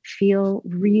 I feel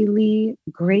really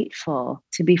grateful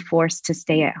to be forced to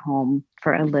stay at home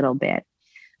for a little bit.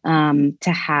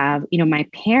 To have, my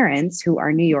parents, who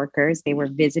are New Yorkers, they were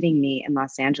visiting me in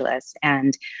Los Angeles.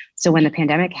 And so when the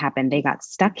pandemic happened, they got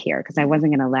stuck here because I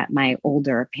wasn't going to let my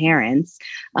older parents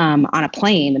on a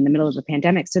plane in the middle of the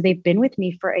pandemic. So they've been with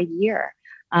me for a year.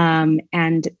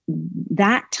 And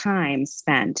that time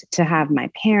spent to have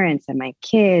my parents and my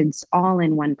kids all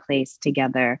in one place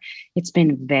together, it's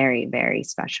been very, very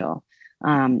special.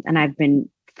 And I've been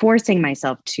forcing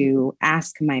myself to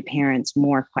ask my parents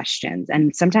more questions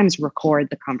and sometimes record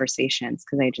the conversations,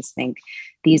 because I just think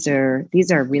these are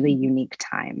really unique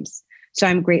times. So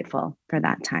I'm grateful for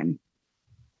that time.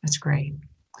 That's great.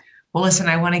 Well, listen,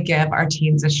 I want to give our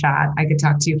teens a shot. I could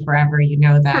talk to you forever. You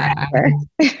know that. I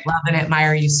love and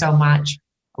admire you so much.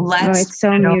 It's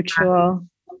so mutual.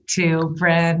 To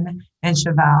Bryn and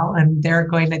Chevelle, and they're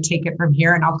going to take it from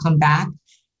here, and I'll come back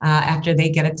after they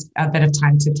get a bit of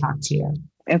time to talk to you.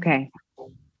 Okay.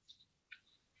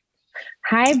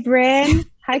 Hi, Bryn.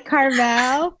 Hi,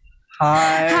 Carvel.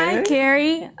 Hi,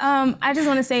 Kerry. I just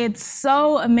want to say it's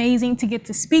so amazing to get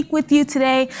to speak with you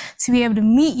today, to be able to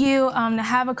meet you, to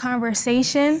have a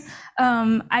conversation.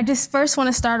 I just first want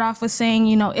to start off with saying,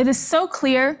 it is so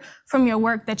clear from your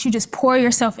work that you just pour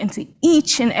yourself into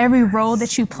each and every role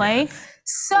that you play.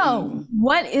 So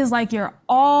what is like your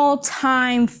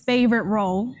all-time favorite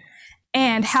role,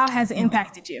 and how has it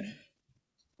impacted you?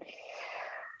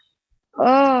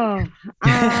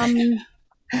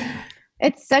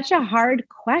 It's such a hard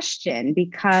question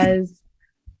because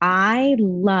I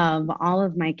love all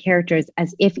of my characters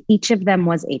as if each of them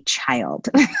was a child.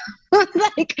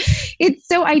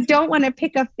 I don't want to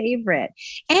pick a favorite.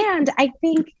 And I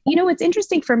think, what's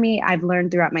interesting for me, I've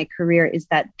learned throughout my career is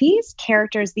that these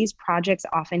characters, these projects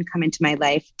often come into my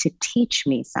life to teach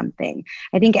me something.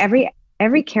 I think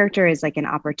every character is like an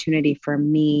opportunity for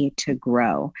me to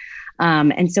grow.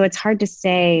 And so it's hard to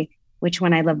say which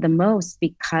one I love the most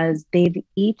because they've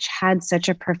each had such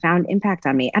a profound impact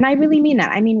on me. And I really mean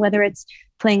that. I mean, whether it's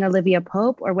playing Olivia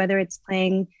Pope or whether it's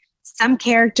playing some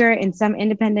character in some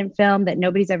independent film that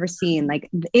nobody's ever seen,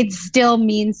 like it still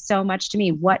means so much to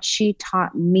me. What she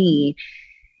taught me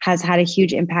has had a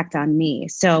huge impact on me.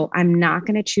 So I'm not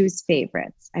going to choose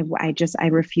favorites. I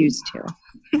refuse to.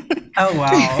 Oh,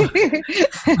 wow.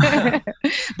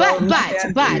 But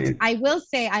I will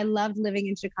say I loved living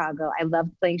in Chicago. I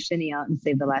loved playing Chenille in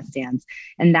Save the Last Dance.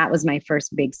 And that was my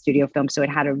first big studio film. So it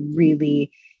had a really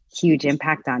huge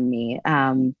impact on me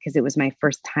because it was my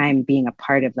first time being a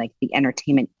part of like the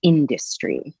entertainment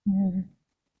industry.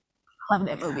 Love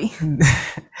that movie.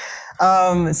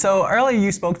 So earlier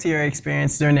you spoke to your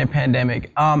experience during the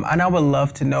pandemic. And I would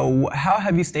love to know, how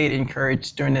have you stayed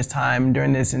encouraged during this time,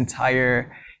 during this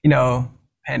entire,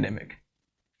 pandemic?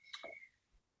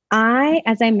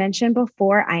 As I mentioned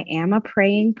before, I am a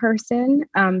praying person.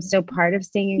 So part of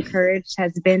staying encouraged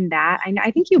has been that.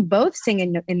 I think you both sing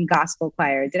in gospel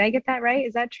choir. Did I get that right?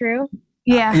 Is that true?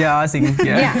 Yeah. Yeah, I sing.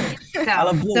 Yeah.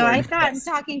 So I thought I'm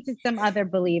talking to some other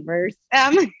believers.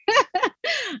 So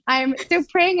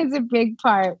praying is a big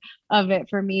part of it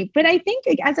for me. But I think,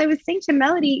 as I was saying to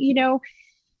Mellody,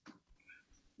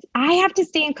 I have to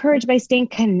stay encouraged by staying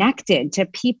connected to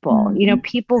people,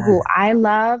 people who I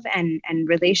love and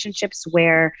relationships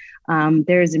where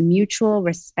there's a mutual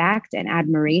respect and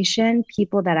admiration,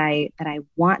 people that I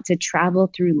want to travel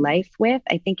through life with.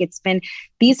 I think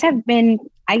these have been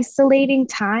isolating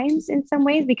times in some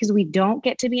ways because we don't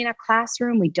get to be in a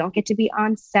classroom. We don't get to be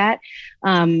on set,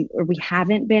 or we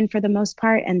haven't been for the most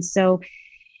part. And so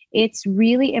it's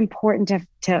really important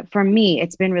for me,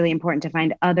 it's been really important to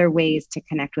find other ways to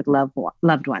connect with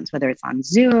loved ones, whether it's on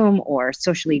Zoom or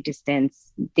socially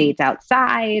distanced dates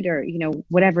outside or,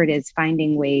 whatever it is,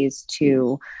 finding ways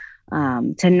to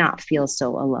not feel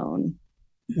so alone.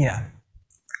 Yeah.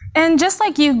 And just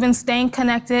like you've been staying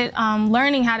connected,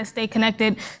 learning how to stay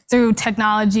connected through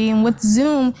technology, and with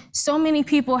Zoom, so many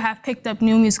people have picked up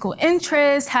new musical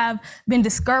interests, have been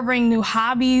discovering new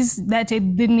hobbies that they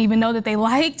didn't even know that they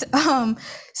liked.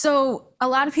 So a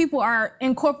lot of people are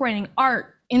incorporating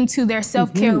art into their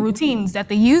self-care routines that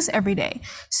they use every day.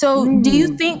 So do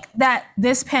you think that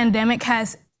this pandemic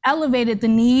has elevated the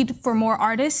need for more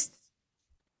artists?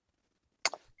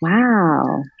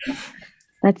 Wow.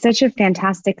 That's such a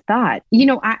fantastic thought.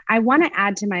 I want to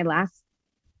add to my last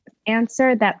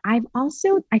answer that I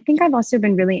think I've also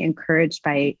been really encouraged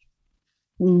by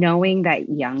knowing that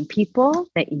young people,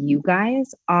 that you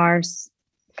guys are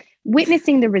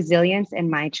witnessing the resilience in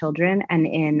my children and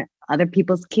in other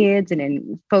people's kids and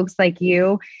in folks like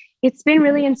you. It's been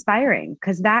really inspiring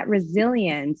because that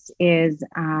resilience is,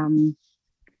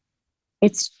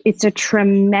 it's a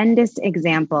tremendous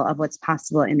example of what's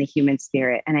possible in the human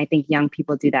spirit. And I think young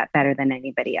people do that better than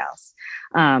anybody else.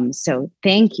 So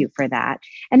thank you for that.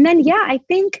 And then, I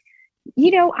think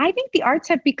the arts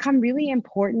have become really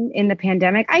important in the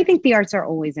pandemic. I think the arts are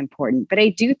always important, but I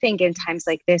do think in times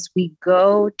like this, we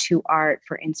go to art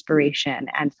for inspiration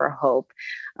and for hope.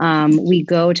 We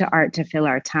go to art to fill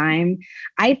our time.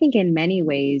 I think in many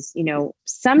ways,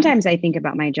 sometimes I think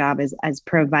about my job as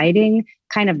providing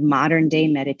kind of modern day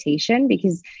meditation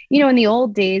because, in the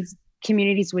old days,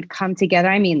 communities would come together.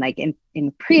 I mean, like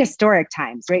in prehistoric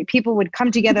times, right? People would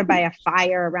come together by a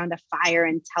fire, around a fire,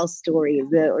 and tell stories.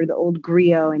 Or the old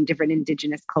griot in different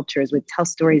indigenous cultures would tell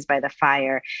stories by the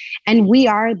fire. And we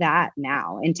are that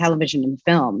now in television and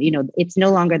film. It's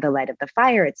no longer the light of the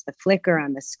fire, it's the flicker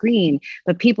on the screen.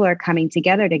 But people are coming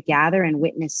together to gather and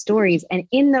witness stories. And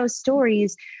in those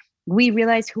stories, we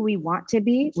realize who we want to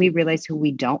be. We realize who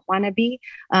we don't want to be.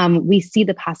 We see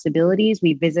the possibilities.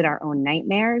 We visit our own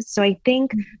nightmares. So I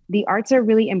think the arts are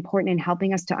really important in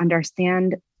helping us to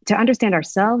understand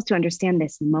ourselves, to understand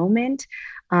this moment,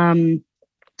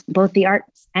 both the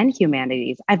arts and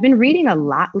humanities. I've been reading a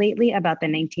lot lately about the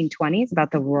 1920s,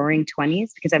 about the Roaring 20s,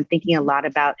 because I'm thinking a lot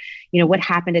about, what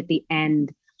happened at the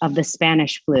end of the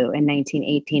Spanish flu in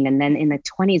 1918. And then in the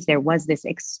 20s, there was this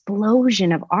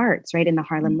explosion of arts, right? In the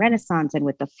Harlem Renaissance and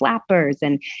with the flappers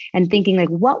and thinking like,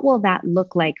 what will that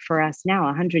look like for us now,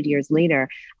 100 years later?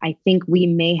 I think we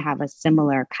may have a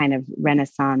similar kind of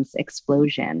Renaissance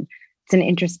explosion. It's an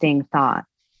interesting thought.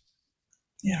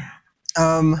 Yeah.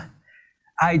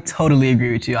 I totally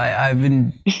agree with you. I've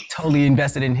been totally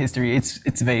invested in history.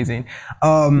 It's amazing.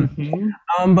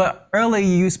 But earlier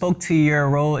you spoke to your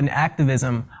role in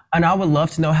activism, and I would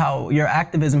love to know how your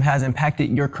activism has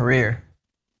impacted your career.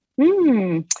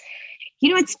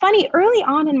 It's funny. Early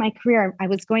on in my career, I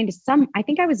was going to I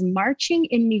think I was marching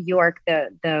in New York.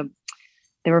 The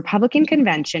Republican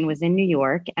convention was in New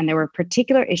York, and there were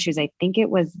particular issues. I think it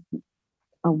was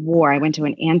a war. I went to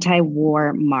an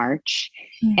anti-war march,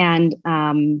 and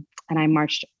I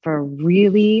marched for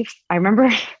I remember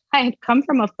I had come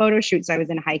from a photo shoot, so I was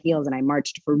in high heels, and I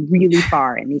marched for really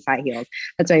far in these high heels.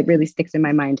 That's why it really sticks in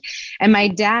my mind. And my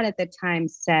dad at the time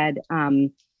said,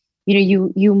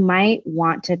 you might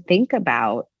want to think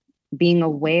about being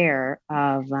aware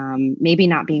of maybe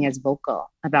not being as vocal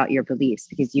about your beliefs,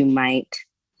 because you might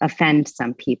offend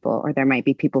some people, or there might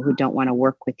be people who don't want to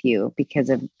work with you because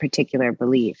of particular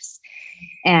beliefs.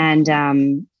 And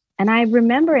I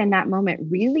remember in that moment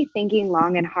really thinking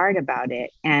long and hard about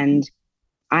it. And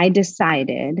I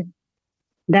decided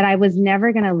that I was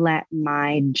never going to let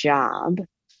my job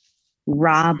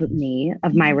rob me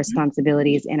of my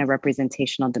responsibilities in a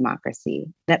representational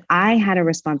democracy, that I had a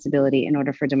responsibility in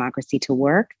order for democracy to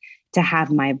work, to have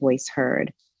my voice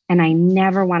heard. And I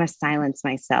never want to silence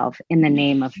myself in the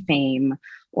name of fame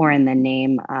or in the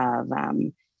name of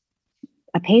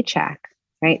a paycheck,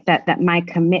 right? That my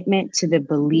commitment to the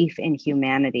belief in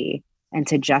humanity and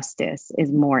to justice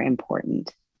is more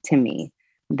important to me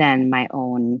than my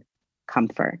own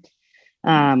comfort.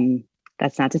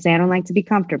 That's not to say I don't like to be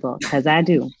comfortable, because I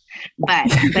do, but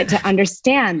to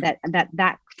understand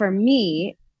that for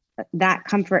me, that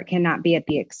comfort cannot be at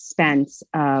the expense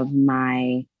of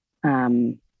my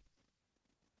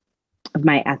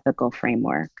ethical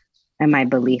framework and my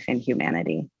belief in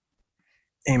humanity.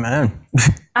 Amen.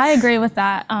 I agree with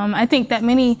that. I think that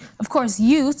many, of course,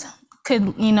 youth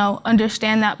could,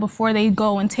 understand that before they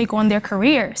go and take on their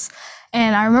careers.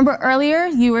 And I remember earlier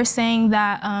you were saying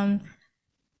that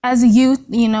as a youth,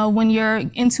 when you're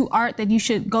into art, that you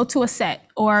should go to a set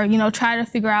or, try to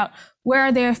figure out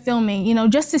where they're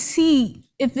filming, just to see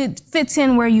if it fits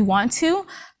in where you want to.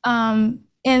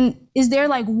 And is there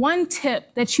like one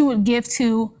tip that you would give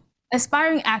to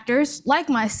aspiring actors like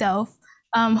myself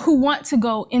who want to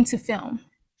go into film?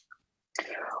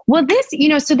 Well, this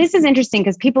is interesting,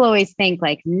 because people always think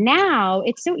like now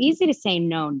it's so easy to say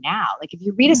no now. Like if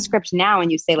you read a script now and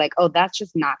you say like, oh, that's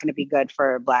just not going to be good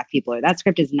for Black people, or that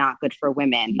script is not good for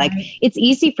women. Like it's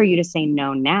easy for you to say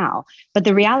no now. But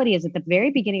the reality is at the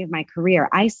very beginning of my career,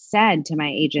 I said to my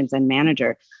agents and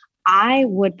manager, I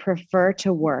would prefer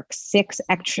to work 6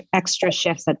 extra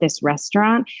shifts at this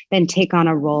restaurant than take on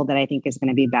a role that I think is going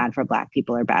to be bad for Black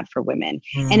people or bad for women.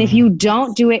 And if you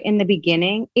don't do it in the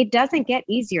beginning, it doesn't get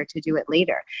easier to do it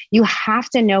later. You have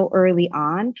to know early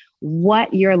on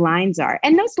what your lines are.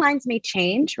 And those lines may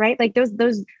change, right? Like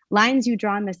those lines you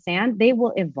draw in the sand, they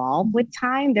will evolve with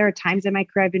time. There are times in my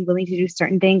career I've been willing to do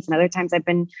certain things, and other times I've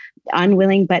been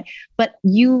unwilling. But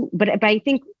I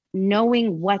think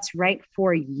knowing what's right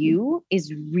for you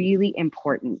is really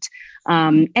important.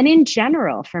 And in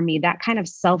general, for me, that kind of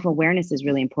self-awareness is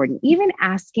really important. Even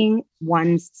asking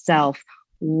one's self,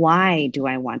 why do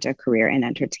I want a career in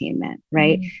entertainment,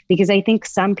 right? Because I think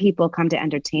some people come to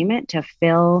entertainment to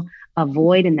fill a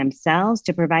void in themselves,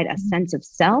 to provide a sense of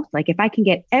self. Like if I can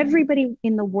get everybody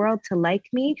in the world to like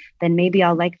me, then maybe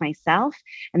I'll like myself.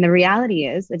 And the reality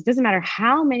is, it doesn't matter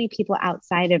how many people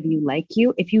outside of you like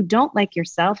you. If you don't like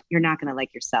yourself, you're not going to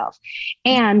like yourself.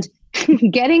 And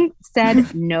getting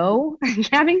said no,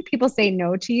 having people say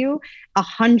no to you,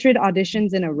 100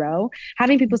 auditions in a row,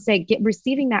 having people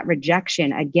receiving that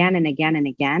rejection again and again and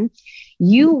again,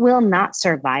 you will not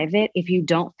survive it if you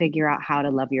don't figure out how to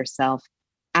love yourself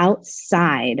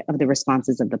outside of the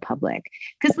responses of the public.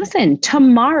 Because listen,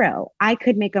 tomorrow I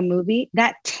could make a movie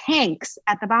that tanks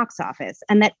at the box office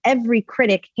and that every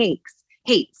critic hates.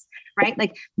 right?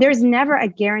 Like there's never a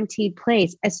guaranteed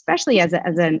place, especially as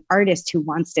an artist who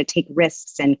wants to take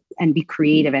risks and be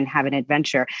creative and have an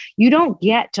adventure. You don't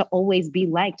get to always be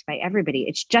liked by everybody.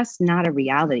 It's just not a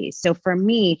reality. So for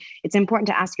me, it's important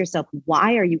to ask yourself,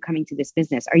 why are you coming to this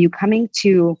business? Are you coming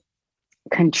to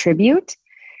contribute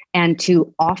and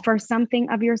to offer something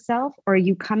of yourself, or are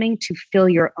you coming to fill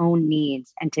your own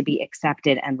needs and to be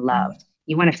accepted and loved?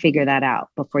 You want to figure that out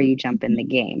before you jump in the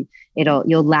game.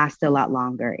 You'll last a lot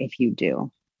longer if you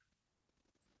do.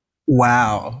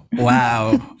 Wow.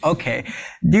 Okay.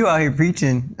 You out here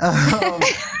preaching. But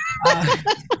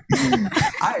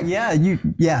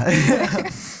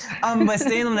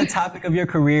staying on the topic of your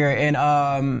career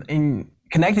and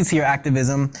connected to your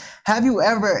activism, have you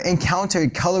ever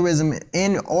encountered colorism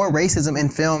or racism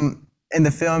in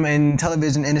the film and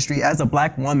television industry as a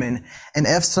Black woman? And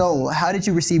if so, how did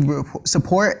you receive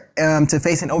support to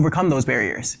face and overcome those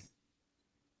barriers?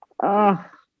 Oh,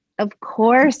 of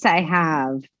course I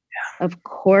have. Yeah. Of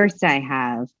course I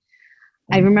have.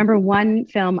 I remember one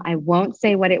film, I won't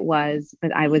say what it was,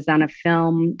 but I was on a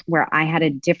film where I had a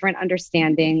different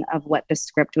understanding of what the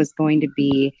script was going to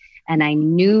be. And I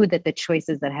knew that the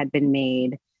choices that had been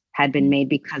made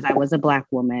because I was a Black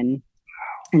woman.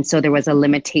 And so there was a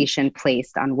limitation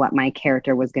placed on what my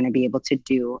character was going to be able to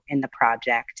do in the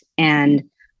project. And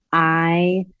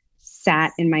I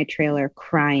sat in my trailer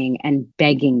crying and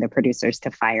begging the producers to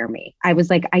fire me. I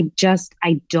was like, I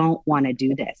don't want to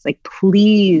do this. Like,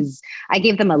 please. I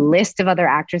gave them a list of other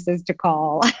actresses to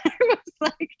call. I was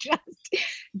like just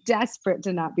desperate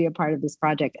to not be a part of this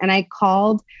project. And I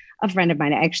called a friend of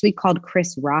mine. I actually called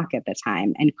Chris Rock at the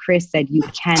time. And Chris said, you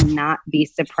cannot be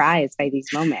surprised by these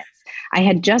moments. I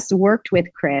had just worked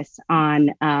with Chris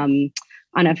on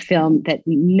a film that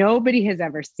nobody has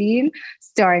ever seen,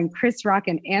 starring Chris Rock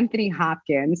and Anthony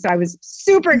Hopkins. So I was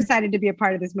super excited to be a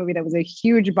part of this movie that was a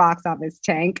huge box office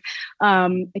tank.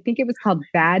 I think it was called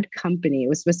Bad Company. It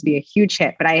was supposed to be a huge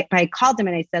hit, but I called him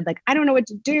and I said, like, I don't know what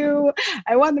to do.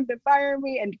 I want them to fire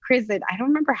me. And Chris said, I don't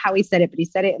remember how he said it, but he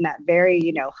said it in that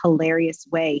very, hilarious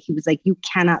way. He was like, you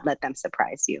cannot let them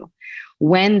surprise you.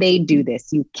 When they do this,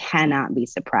 you cannot be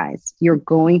surprised. You're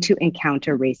going to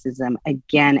encounter racism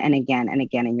again and again and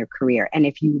again in your career. And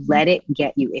if you let it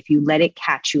get you, if you let it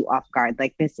catch you off guard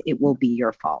like this, it will be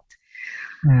your fault.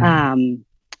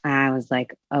 I was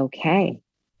like, okay,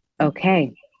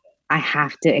 I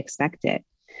have to expect it.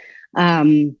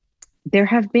 There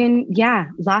have been,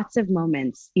 lots of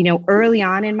moments, early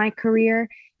on in my career,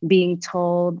 being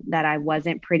told that I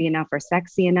wasn't pretty enough or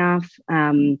sexy enough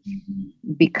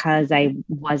because I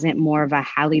wasn't more of a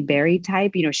Halle Berry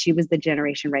type. She was the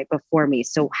generation right before me.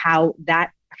 So how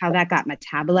that got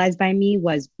metabolized by me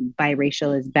was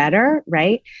biracial is better,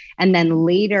 right? And then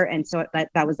later, and so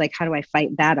that was like, how do I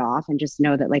fight that off and just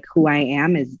know that like who I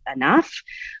am is enough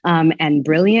and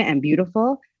brilliant and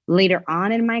beautiful. Later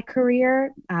on in my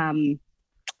career,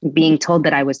 being told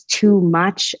that I was too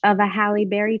much of a Halle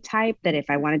Berry type, that if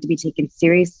I wanted to be taken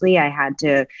seriously, I had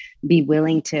to be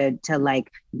willing to like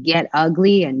get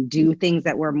ugly and do things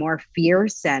that were more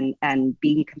fierce and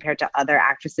being compared to other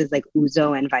actresses like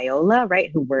Uzo and Viola,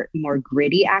 right? Who were more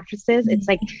gritty actresses. It's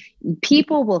like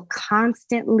people will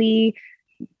constantly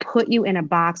put you in a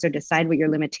box or decide what your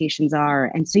limitations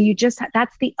are. And so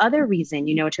that's the other reason,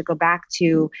 to go back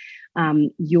to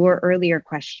your earlier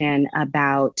question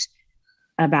about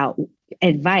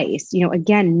advice,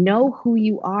 again, know who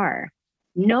you are,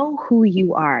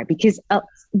 because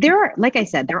there are, like I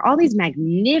said, there are all these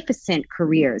magnificent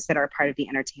careers that are part of the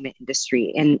entertainment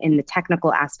industry in the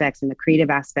technical aspects and the creative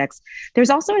aspects.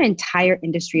 There's also an entire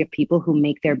industry of people who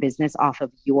make their business off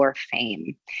of your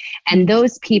fame. And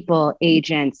those people,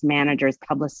 agents, managers,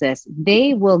 publicists,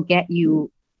 they will get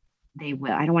you. They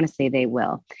will. I don't want to say they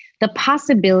will. The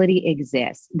possibility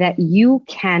exists that you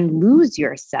can lose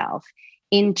yourself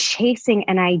in chasing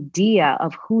an idea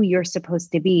of who you're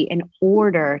supposed to be in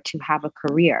order to have a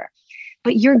career.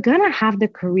 But you're going to have the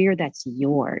career that's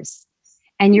yours,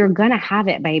 and you're going to have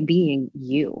it by being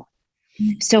you.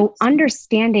 So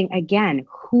understanding, again,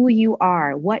 who you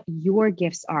are, what your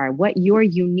gifts are, what your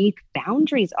unique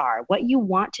boundaries are, what you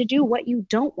want to do, what you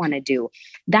don't want to do.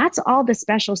 That's all the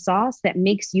special sauce that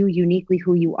makes you uniquely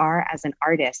who you are as an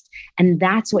artist. And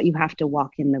that's what you have to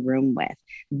walk in the room with.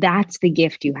 That's the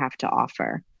gift you have to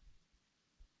offer.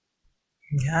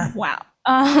 Yeah. Wow.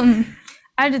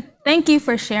 I just thank you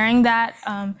for sharing that.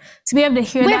 To be able to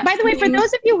hear that. By the way, for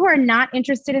those of you who are not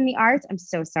interested in the arts, I'm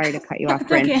so sorry to cut you off,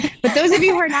 Bryn. Okay. But those of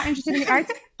you who are not interested in the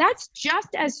arts, that's just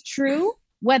as true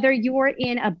whether you're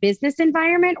in a business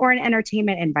environment or an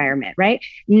entertainment environment, right?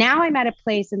 Now I'm at a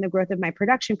place in the growth of my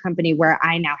production company where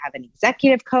I now have an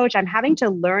executive coach. I'm having to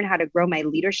learn how to grow my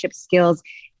leadership skills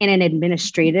in an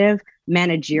administrative,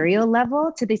 managerial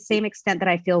level to the same extent that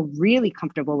I feel really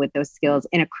comfortable with those skills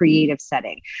in a creative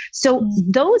setting. So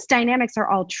those dynamics are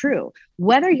all true.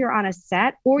 Whether you're on a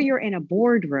set or you're in a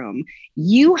boardroom,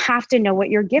 you have to know what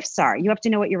your gifts are. You have to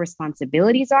know what your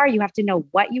responsibilities are. You have to know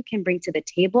what you can bring to the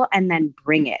table and then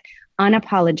bring it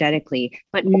unapologetically,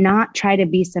 but not try to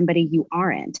be somebody you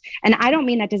aren't. And I don't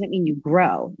mean that doesn't mean you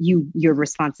grow. Your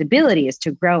responsibility is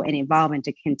to grow and evolve and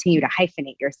to continue to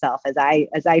hyphenate yourself as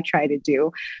I try to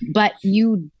do. But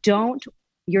you're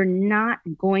not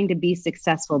going to be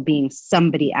successful being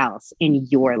somebody else in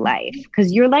your life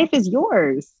because your life is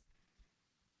yours.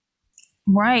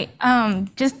 Right.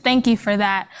 Just thank you for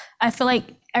that. I feel like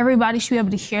everybody should be able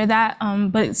to hear that.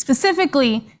 But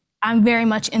specifically, I'm very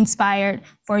much inspired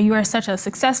for you are such a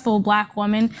successful Black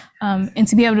woman, and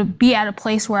to be able to be at a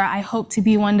place where I hope to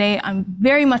be one day. I'm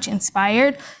very much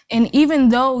inspired. And even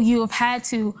though you have had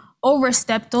to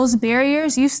overstep those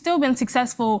barriers, you've still been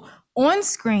successful on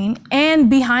screen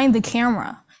and behind the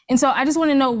camera. And so I just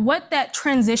want to know what that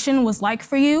transition was like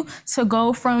for you to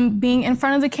go from being in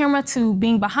front of the camera to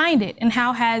being behind it, and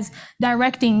how has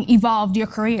directing evolved your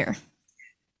career?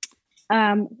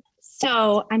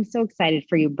 So I'm so excited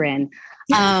for you, Bryn.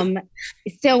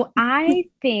 So I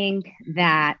think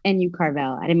that, and you,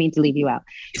 Carvel, I didn't mean to leave you out.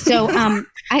 So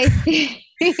I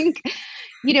think,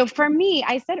 for me,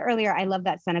 I said earlier, I love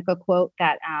that Seneca quote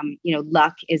that,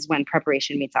 luck is when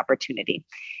preparation meets opportunity.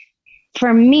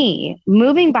 For me,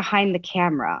 moving behind the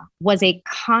camera was a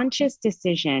conscious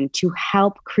decision to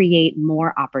help create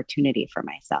more opportunity for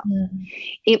myself.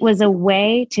 It was a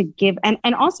way to give,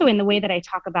 and also in the way that I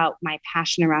talk about my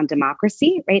passion around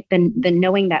democracy, right? The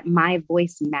knowing that my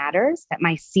voice matters, that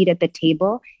my seat at the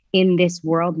table in this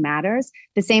world matters.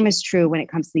 The same is true when it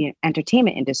comes to the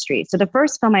entertainment industry. So the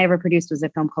first film I ever produced was a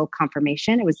film called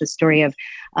Confirmation. It was the story of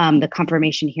the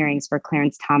confirmation hearings for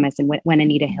Clarence Thomas and when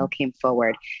Anita Hill came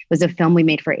forward. It was a film we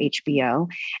made for HBO.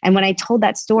 And when I told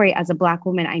that story as a Black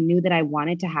woman, I knew that I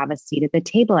wanted to have a seat at the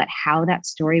table at how that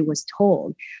story was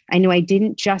told. I knew I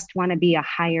didn't just want to be a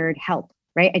hired help.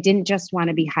 Right? I didn't just want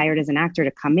to be hired as an actor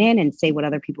to come in and say what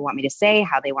other people want me to say,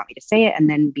 how they want me to say it, and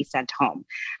then be sent home.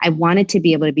 I wanted to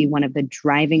be able to be one of the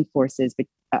driving forces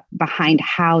behind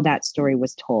how that story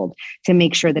was told, to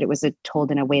make sure that it was told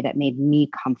in a way that made me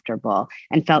comfortable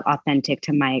and felt authentic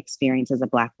to my experience as a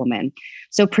Black woman.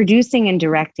 So producing and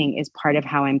directing is part of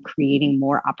how I'm creating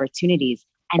more opportunities.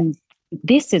 And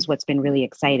this is what's been really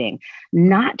exciting,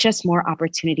 not just more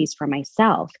opportunities for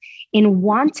myself. In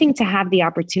wanting to have the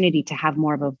opportunity to have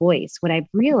more of a voice, what I've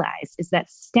realized is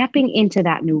that stepping into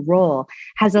that new role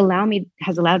has allowed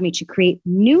me to create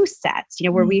new sets,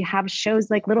 where we have shows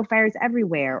like Little Fires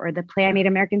Everywhere or the play I made,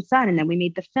 American Son, and then we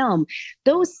made the film.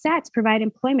 Those sets provide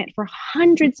employment for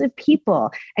hundreds of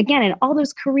people, again, in all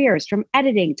those careers, from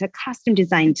editing to costume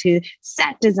design to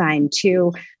set design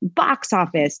to box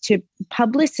office to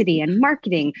publicity and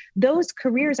marketing. Those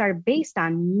careers are based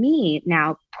on me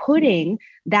now putting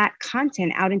that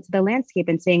content out into the landscape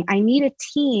and saying, I need a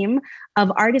team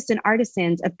of artists and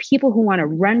artisans, of people who want to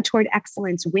run toward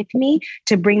excellence with me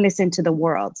to bring this into the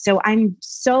world. So I'm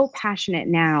so passionate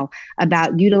now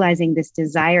about utilizing this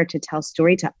desire to tell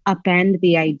story, to upend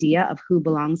the idea of who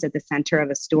belongs at the center of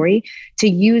a story, to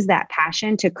use that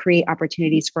passion to create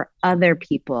opportunities for other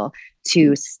people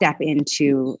to step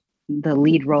into the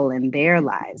lead role in their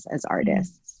lives as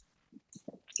artists.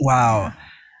 Wow.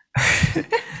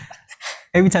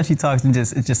 Every time she talks,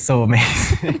 it's just so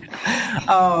amazing.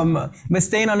 But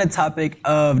staying on the topic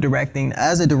of directing,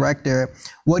 as a director,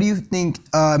 what do you think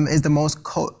is the most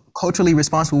culturally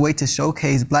responsible way to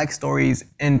showcase Black stories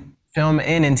in film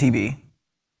and in TV?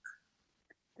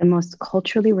 The most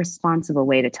culturally responsible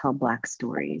way to tell Black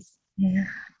stories? Yeah.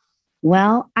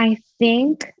 Well, I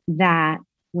think that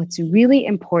what's really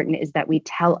important is that we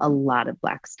tell a lot of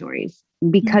Black stories,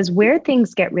 because where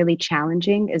things get really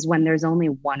challenging is when there's only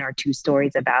one or two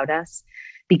stories about us,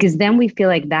 because then we feel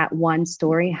like that one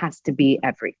story has to be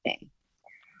everything.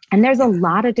 And there's a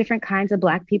lot of different kinds of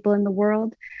Black people in the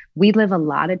world. We live a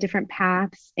lot of different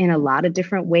paths in a lot of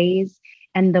different ways.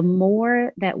 And the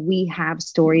more that we have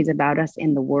stories about us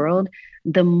in the world,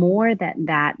 the more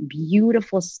that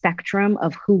beautiful spectrum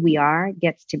of who we are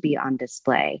gets to be on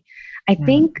display. I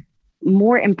think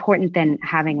more important than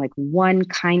having like one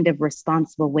kind of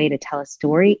responsible way to tell a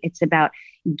story. It's about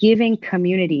giving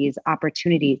communities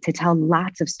opportunity to tell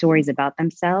lots of stories about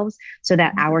themselves so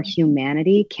that our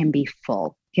humanity can be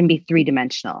full, can be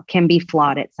three-dimensional, can be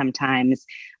flawed at sometimes,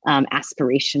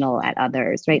 aspirational at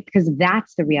others, right? Because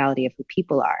that's the reality of who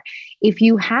people are. If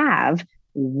you have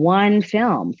one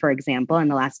film, for example, in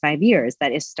the last 5 years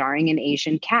that is starring an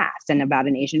Asian cast and about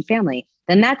an Asian family,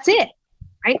 then that's it.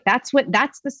 Right?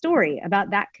 That's the story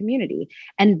about that community.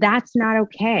 And that's not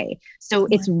okay. So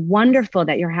it's wonderful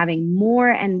that you're having more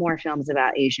and more films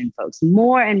about Asian folks,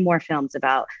 more and more films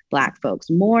about Black folks,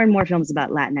 more and more films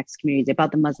about Latinx communities,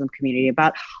 about the Muslim community,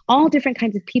 about all different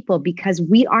kinds of people, because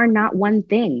we are not one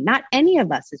thing. Not any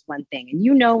of us is one thing. And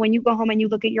you know, when you go home and you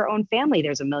look at your own family,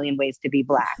 there's a million ways to be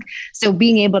Black. So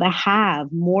being able to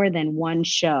have more than one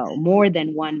show, more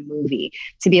than one movie,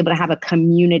 to be able to have a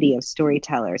community of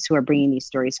storytellers who are bringing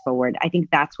these stories forward, I think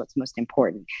that's what's most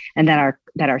important, and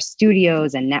that our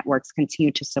studios and networks continue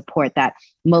to support that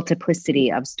multiplicity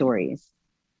of stories.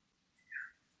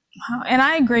 Wow. And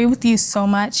I agree with you so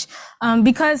much,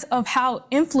 because of how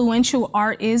influential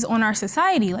art is on our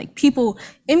society. Like, people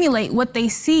emulate what they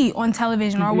see on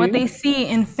television or what they see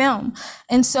in film.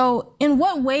 And so in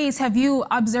what ways have you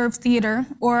observed theater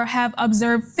or have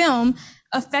observed film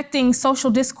affecting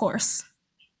social discourse?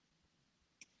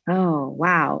 Oh,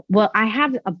 wow. Well, I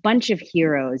have a bunch of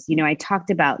heroes. You know, I talked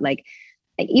about, like,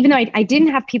 even though I didn't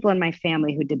have people in my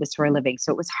family who did this for a living,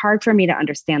 so it was hard for me to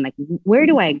understand, like, where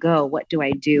do I go? What do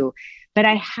I do? But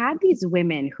I had these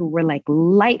women who were like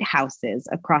lighthouses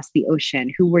across the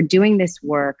ocean, who were doing this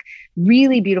work,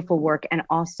 really beautiful work, and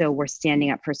also were standing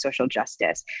up for social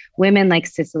justice. Women like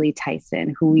Cicely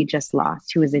Tyson, who we just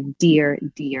lost, who was a dear,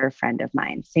 dear friend of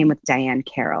mine. Same with Diane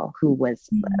Carroll, who was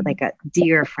like a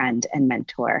dear friend and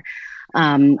mentor.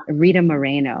 Rita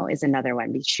Moreno is another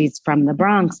one. She's from the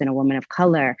Bronx and a woman of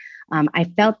color. I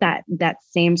felt that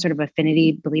same sort of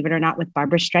affinity, believe it or not, with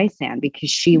Barbara Streisand, because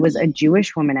she was a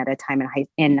Jewish woman at a time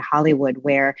in Hollywood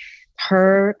where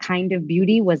her kind of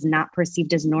beauty was not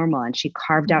perceived as normal. And she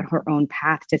carved out her own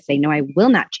path to say, no, I will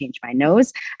not change my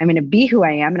nose. I'm going to be who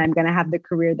I am, and I'm going to have the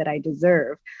career that I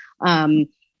deserve.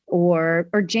 Or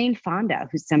Jane Fonda,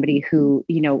 who's somebody who,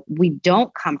 you know, we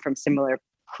don't come from similar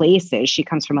places. She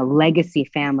comes from a legacy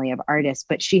family of artists,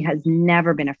 but she has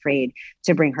never been afraid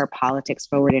to bring her politics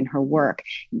forward in her work.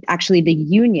 Actually, the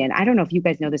Union, I don't know if you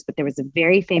guys know this, but there was a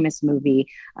very famous movie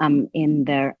in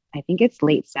the, I think it's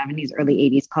late 70s, early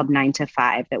 80s, called 9 to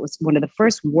 5. That was one of the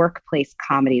first workplace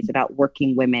comedies about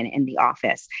working women in the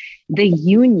office. The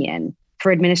Union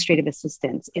for administrative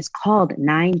assistants is called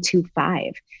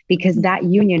 925 because that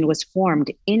union was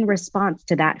formed in response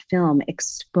to that film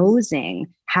exposing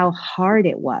how hard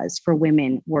it was for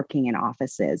women working in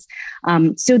offices.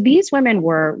 So these women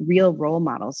were real role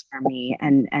models for me,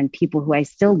 and people who I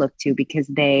still look to because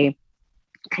they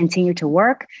continue to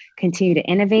work, continue to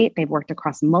innovate. They've worked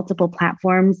across multiple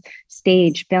platforms: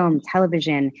 stage, film,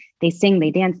 television. They sing, they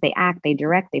dance, they act, they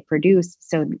direct, they produce.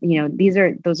 So, you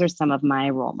know, those are some of my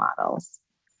role models.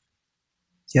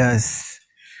 Yes.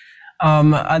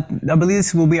 I believe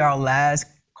this will be our last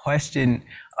question.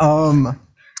 So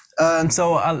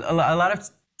a lot of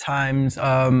times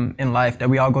in life that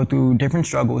we all go through different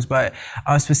struggles, but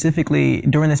specifically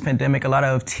during this pandemic, a lot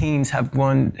of teens have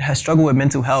struggled with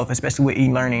mental health, especially with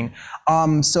e-learning.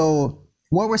 So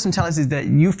what were some challenges that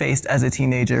you faced as a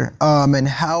teenager, and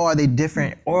how are they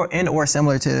different or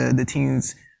similar to the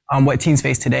teens, what teens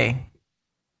face today?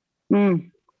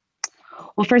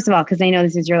 Well, first of all, because I know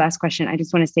this is your last question, I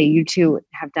just want to say you two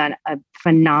have done a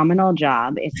phenomenal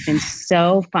job. It's been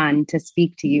so fun to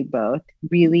speak to you both.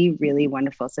 Really, really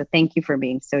wonderful. So thank you for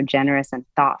being so generous and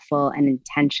thoughtful and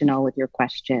intentional with your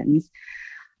questions.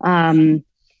 You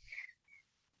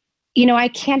know, I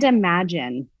can't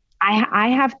imagine. I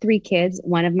have 3 kids.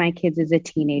 One of my kids is a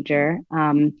teenager.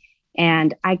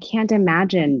 And I can't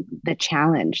imagine the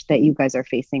challenge that you guys are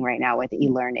facing right now with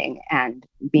e-learning and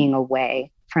being away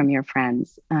from your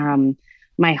friends.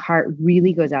 My heart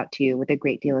really goes out to you with a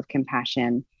great deal of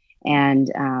compassion. And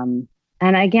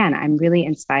again, I'm really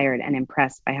inspired and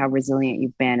impressed by how resilient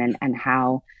you've been and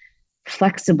how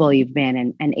flexible you've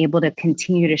been and able to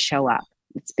continue to show up.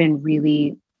 It's been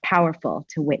really powerful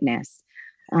to witness.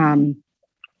 When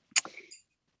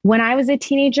I was a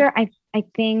teenager, I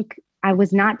think I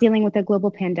was not dealing with a global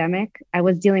pandemic. I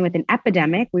was dealing with an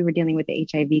epidemic. We were dealing with the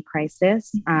HIV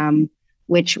crisis,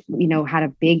 which, you know, had a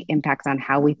big impact on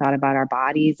how we thought about our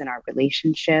bodies and our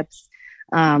relationships.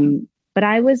 But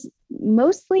I was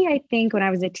mostly, I think, when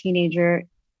I was a teenager,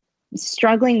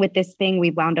 struggling with this thing we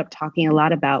wound up talking a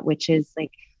lot about, which is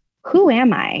like who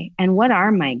am I and what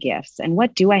are my gifts and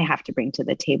what do I have to bring to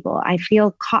the table? I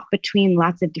feel caught between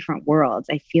lots of different worlds.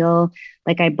 I feel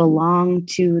like I belong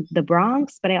to the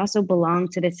Bronx, but I also belong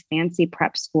to this fancy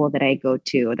prep school that I go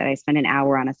to, that I spend an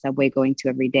hour on a subway going to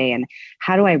every day. And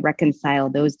how do I reconcile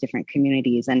those different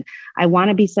communities? And I want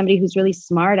to be somebody who's really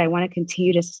smart. I want to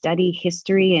continue to study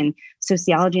history and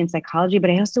sociology and psychology, but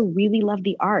I also really love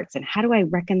the arts. And how do I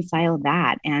reconcile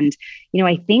that? And,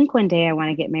 I think one day I want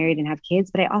to get married and have kids,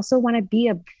 but I also want to be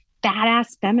a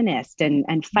badass feminist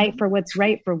and fight for what's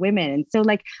right for women. And so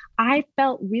I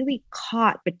felt really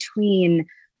caught between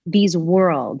these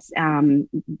worlds,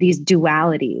 these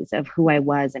dualities of who I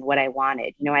was and what I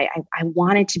wanted. I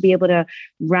wanted to be able to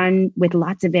run with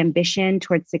lots of ambition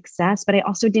towards success, but I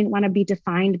also didn't want to be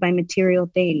defined by material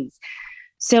things.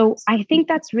 So I think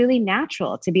that's really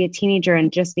natural to be a teenager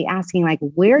and just be asking,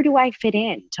 where do I fit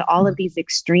in to all of these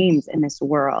extremes in this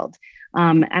world?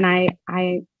 And I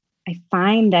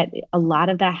find that a lot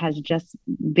of that has just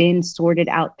been sorted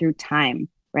out through time,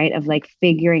 right? Of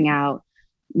figuring out,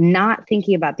 not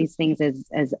thinking about these things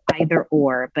as either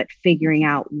or, but figuring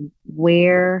out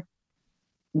where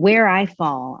I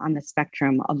fall on the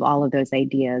spectrum of all of those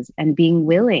ideas and being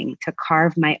willing to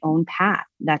carve my own path.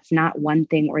 That's not one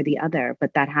thing or the other,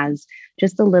 but that has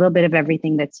just a little bit of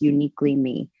everything that's uniquely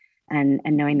me, and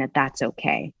knowing that that's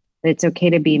okay. That it's okay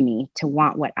to be me, to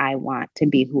want what I want, to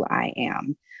be who I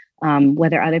am,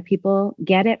 whether other people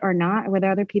get it or not, or whether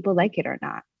other people like it or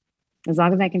not. As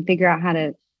long as I can figure out how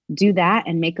to do that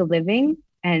and make a living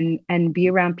and be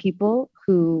around people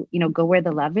who, go where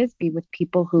the love is, be with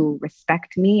people who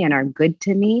respect me and are good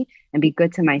to me and be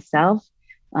good to myself,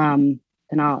 then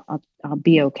I'll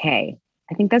be okay.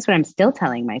 I think that's what I'm still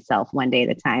telling myself one day at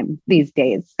a time these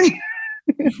days.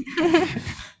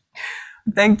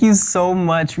 Thank you so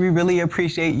much. We really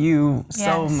appreciate you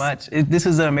so much. This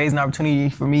is an amazing opportunity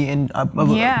for me and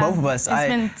both of us. It's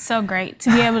been so great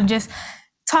to be able to just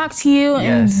talk to you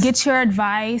and get your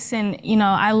advice. And,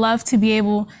 I love to be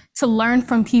able to learn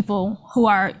from people who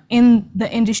are in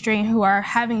the industry and who are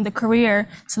having the career,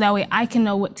 so that way I can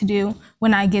know what to do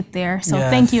when I get there. So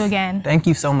thank you again. Thank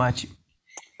you so much.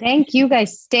 Thank you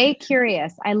guys. Stay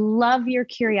curious. I love your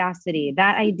curiosity.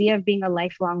 That idea of being a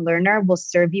lifelong learner will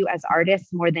serve you as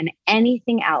artists more than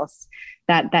anything else.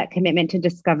 That commitment to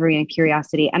discovery and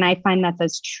curiosity. And I find that's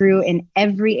as true in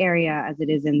every area as it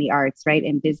is in the arts, right?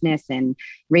 In business and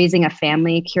raising a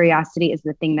family, curiosity is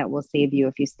the thing that will save you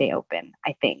if you stay open,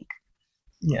 I think.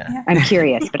 Yeah. I'm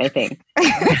curious, but I think.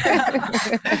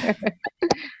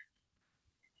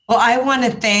 Well, I want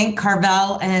to thank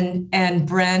Carvel and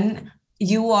Bryn.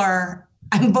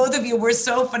 And both of you were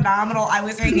so phenomenal. I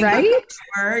was hanging on the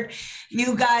word.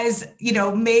 You guys,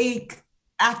 make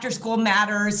After School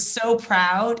Matters so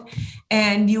proud,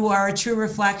 and you are a true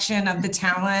reflection of the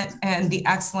talent and the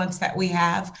excellence that we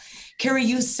have. Kerry,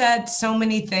 you said so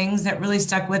many things that really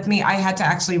stuck with me. I had to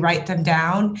actually write them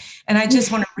down. And I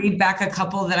just want to read back a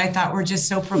couple that I thought were just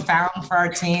so profound for our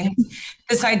teens.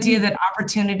 This idea that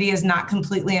opportunity is not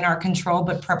completely in our control,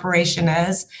 but preparation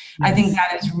is. I think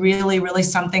that is really, really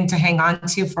something to hang on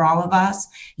to for all of us.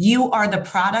 You are the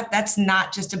product. That's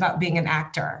not just about being an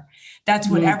actor. That's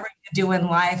whatever you do in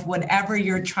life, wherever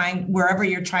you're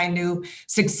trying to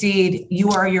succeed,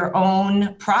 you are your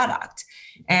own product.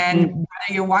 And whether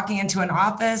you're walking into an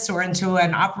office or into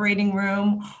an operating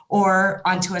room or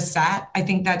onto a set, I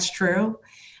think that's true.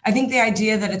 I think the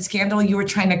idea that at Scandal, you were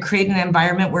trying to create an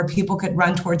environment where people could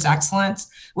run towards excellence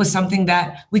was something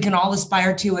that we can all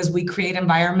aspire to as we create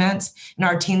environments. And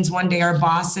our teens one day are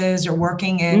bosses or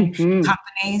working in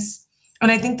companies.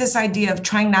 And I think this idea of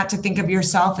trying not to think of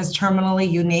yourself as terminally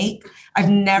unique, I've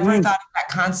never thought of that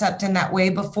concept in that way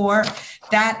before.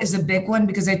 That is a big one,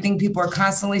 because I think people are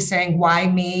constantly saying, why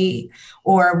me?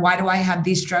 Or why do I have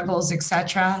these struggles, et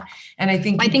cetera? And I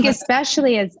think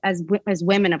especially as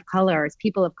women of color, as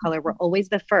people of color, we're always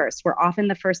the first. We're often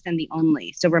the first and the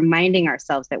only. So reminding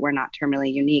ourselves that we're not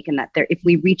terminally unique, and that if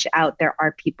we reach out, there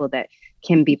are people that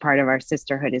can be part of our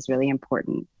sisterhood is really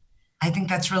important. I think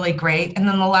that's really great. And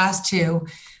then the last two,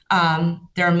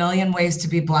 there are a million ways to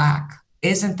be Black.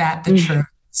 Isn't that the truth?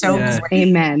 So great.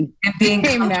 Amen. And being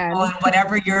comfortable in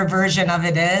whatever your version of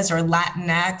it is, or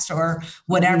Latinx, or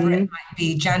whatever it might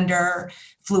be, gender,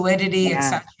 fluidity,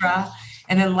 etc.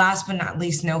 And then last but not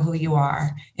least, know who you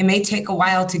are. It may take a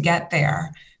while to get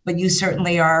there, but you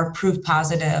certainly are proof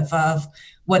positive of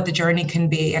what the journey can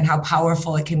be and how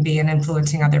powerful it can be in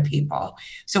influencing other people.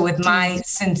 So with my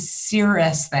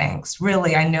sincerest thanks,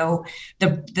 really, I know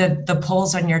the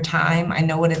pulls on your time. I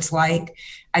know what it's like.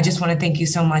 I just want to thank you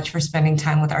so much for spending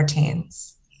time with our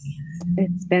teens.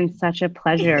 It's been such a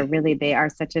pleasure. Really, they are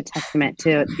such a testament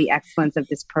to the excellence of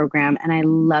this program. And I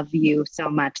love you so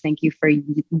much. Thank you for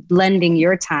lending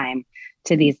your time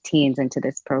to these teens and to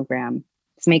this program.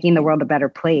 It's making the world a better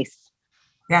place.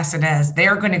 Yes, it is. They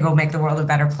are going to go make the world a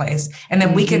better place. And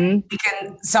then we can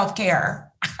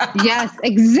self-care. Yes,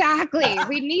 exactly.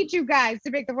 We need you guys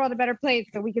to make the world a better place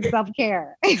so we can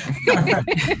self-care.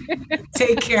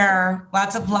 Take care.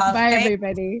 Lots of love. Bye, Thanks,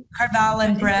 everybody. Carvel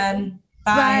and Bren.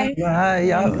 Bye. Bye.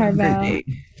 Y'all have a great Carvel. day.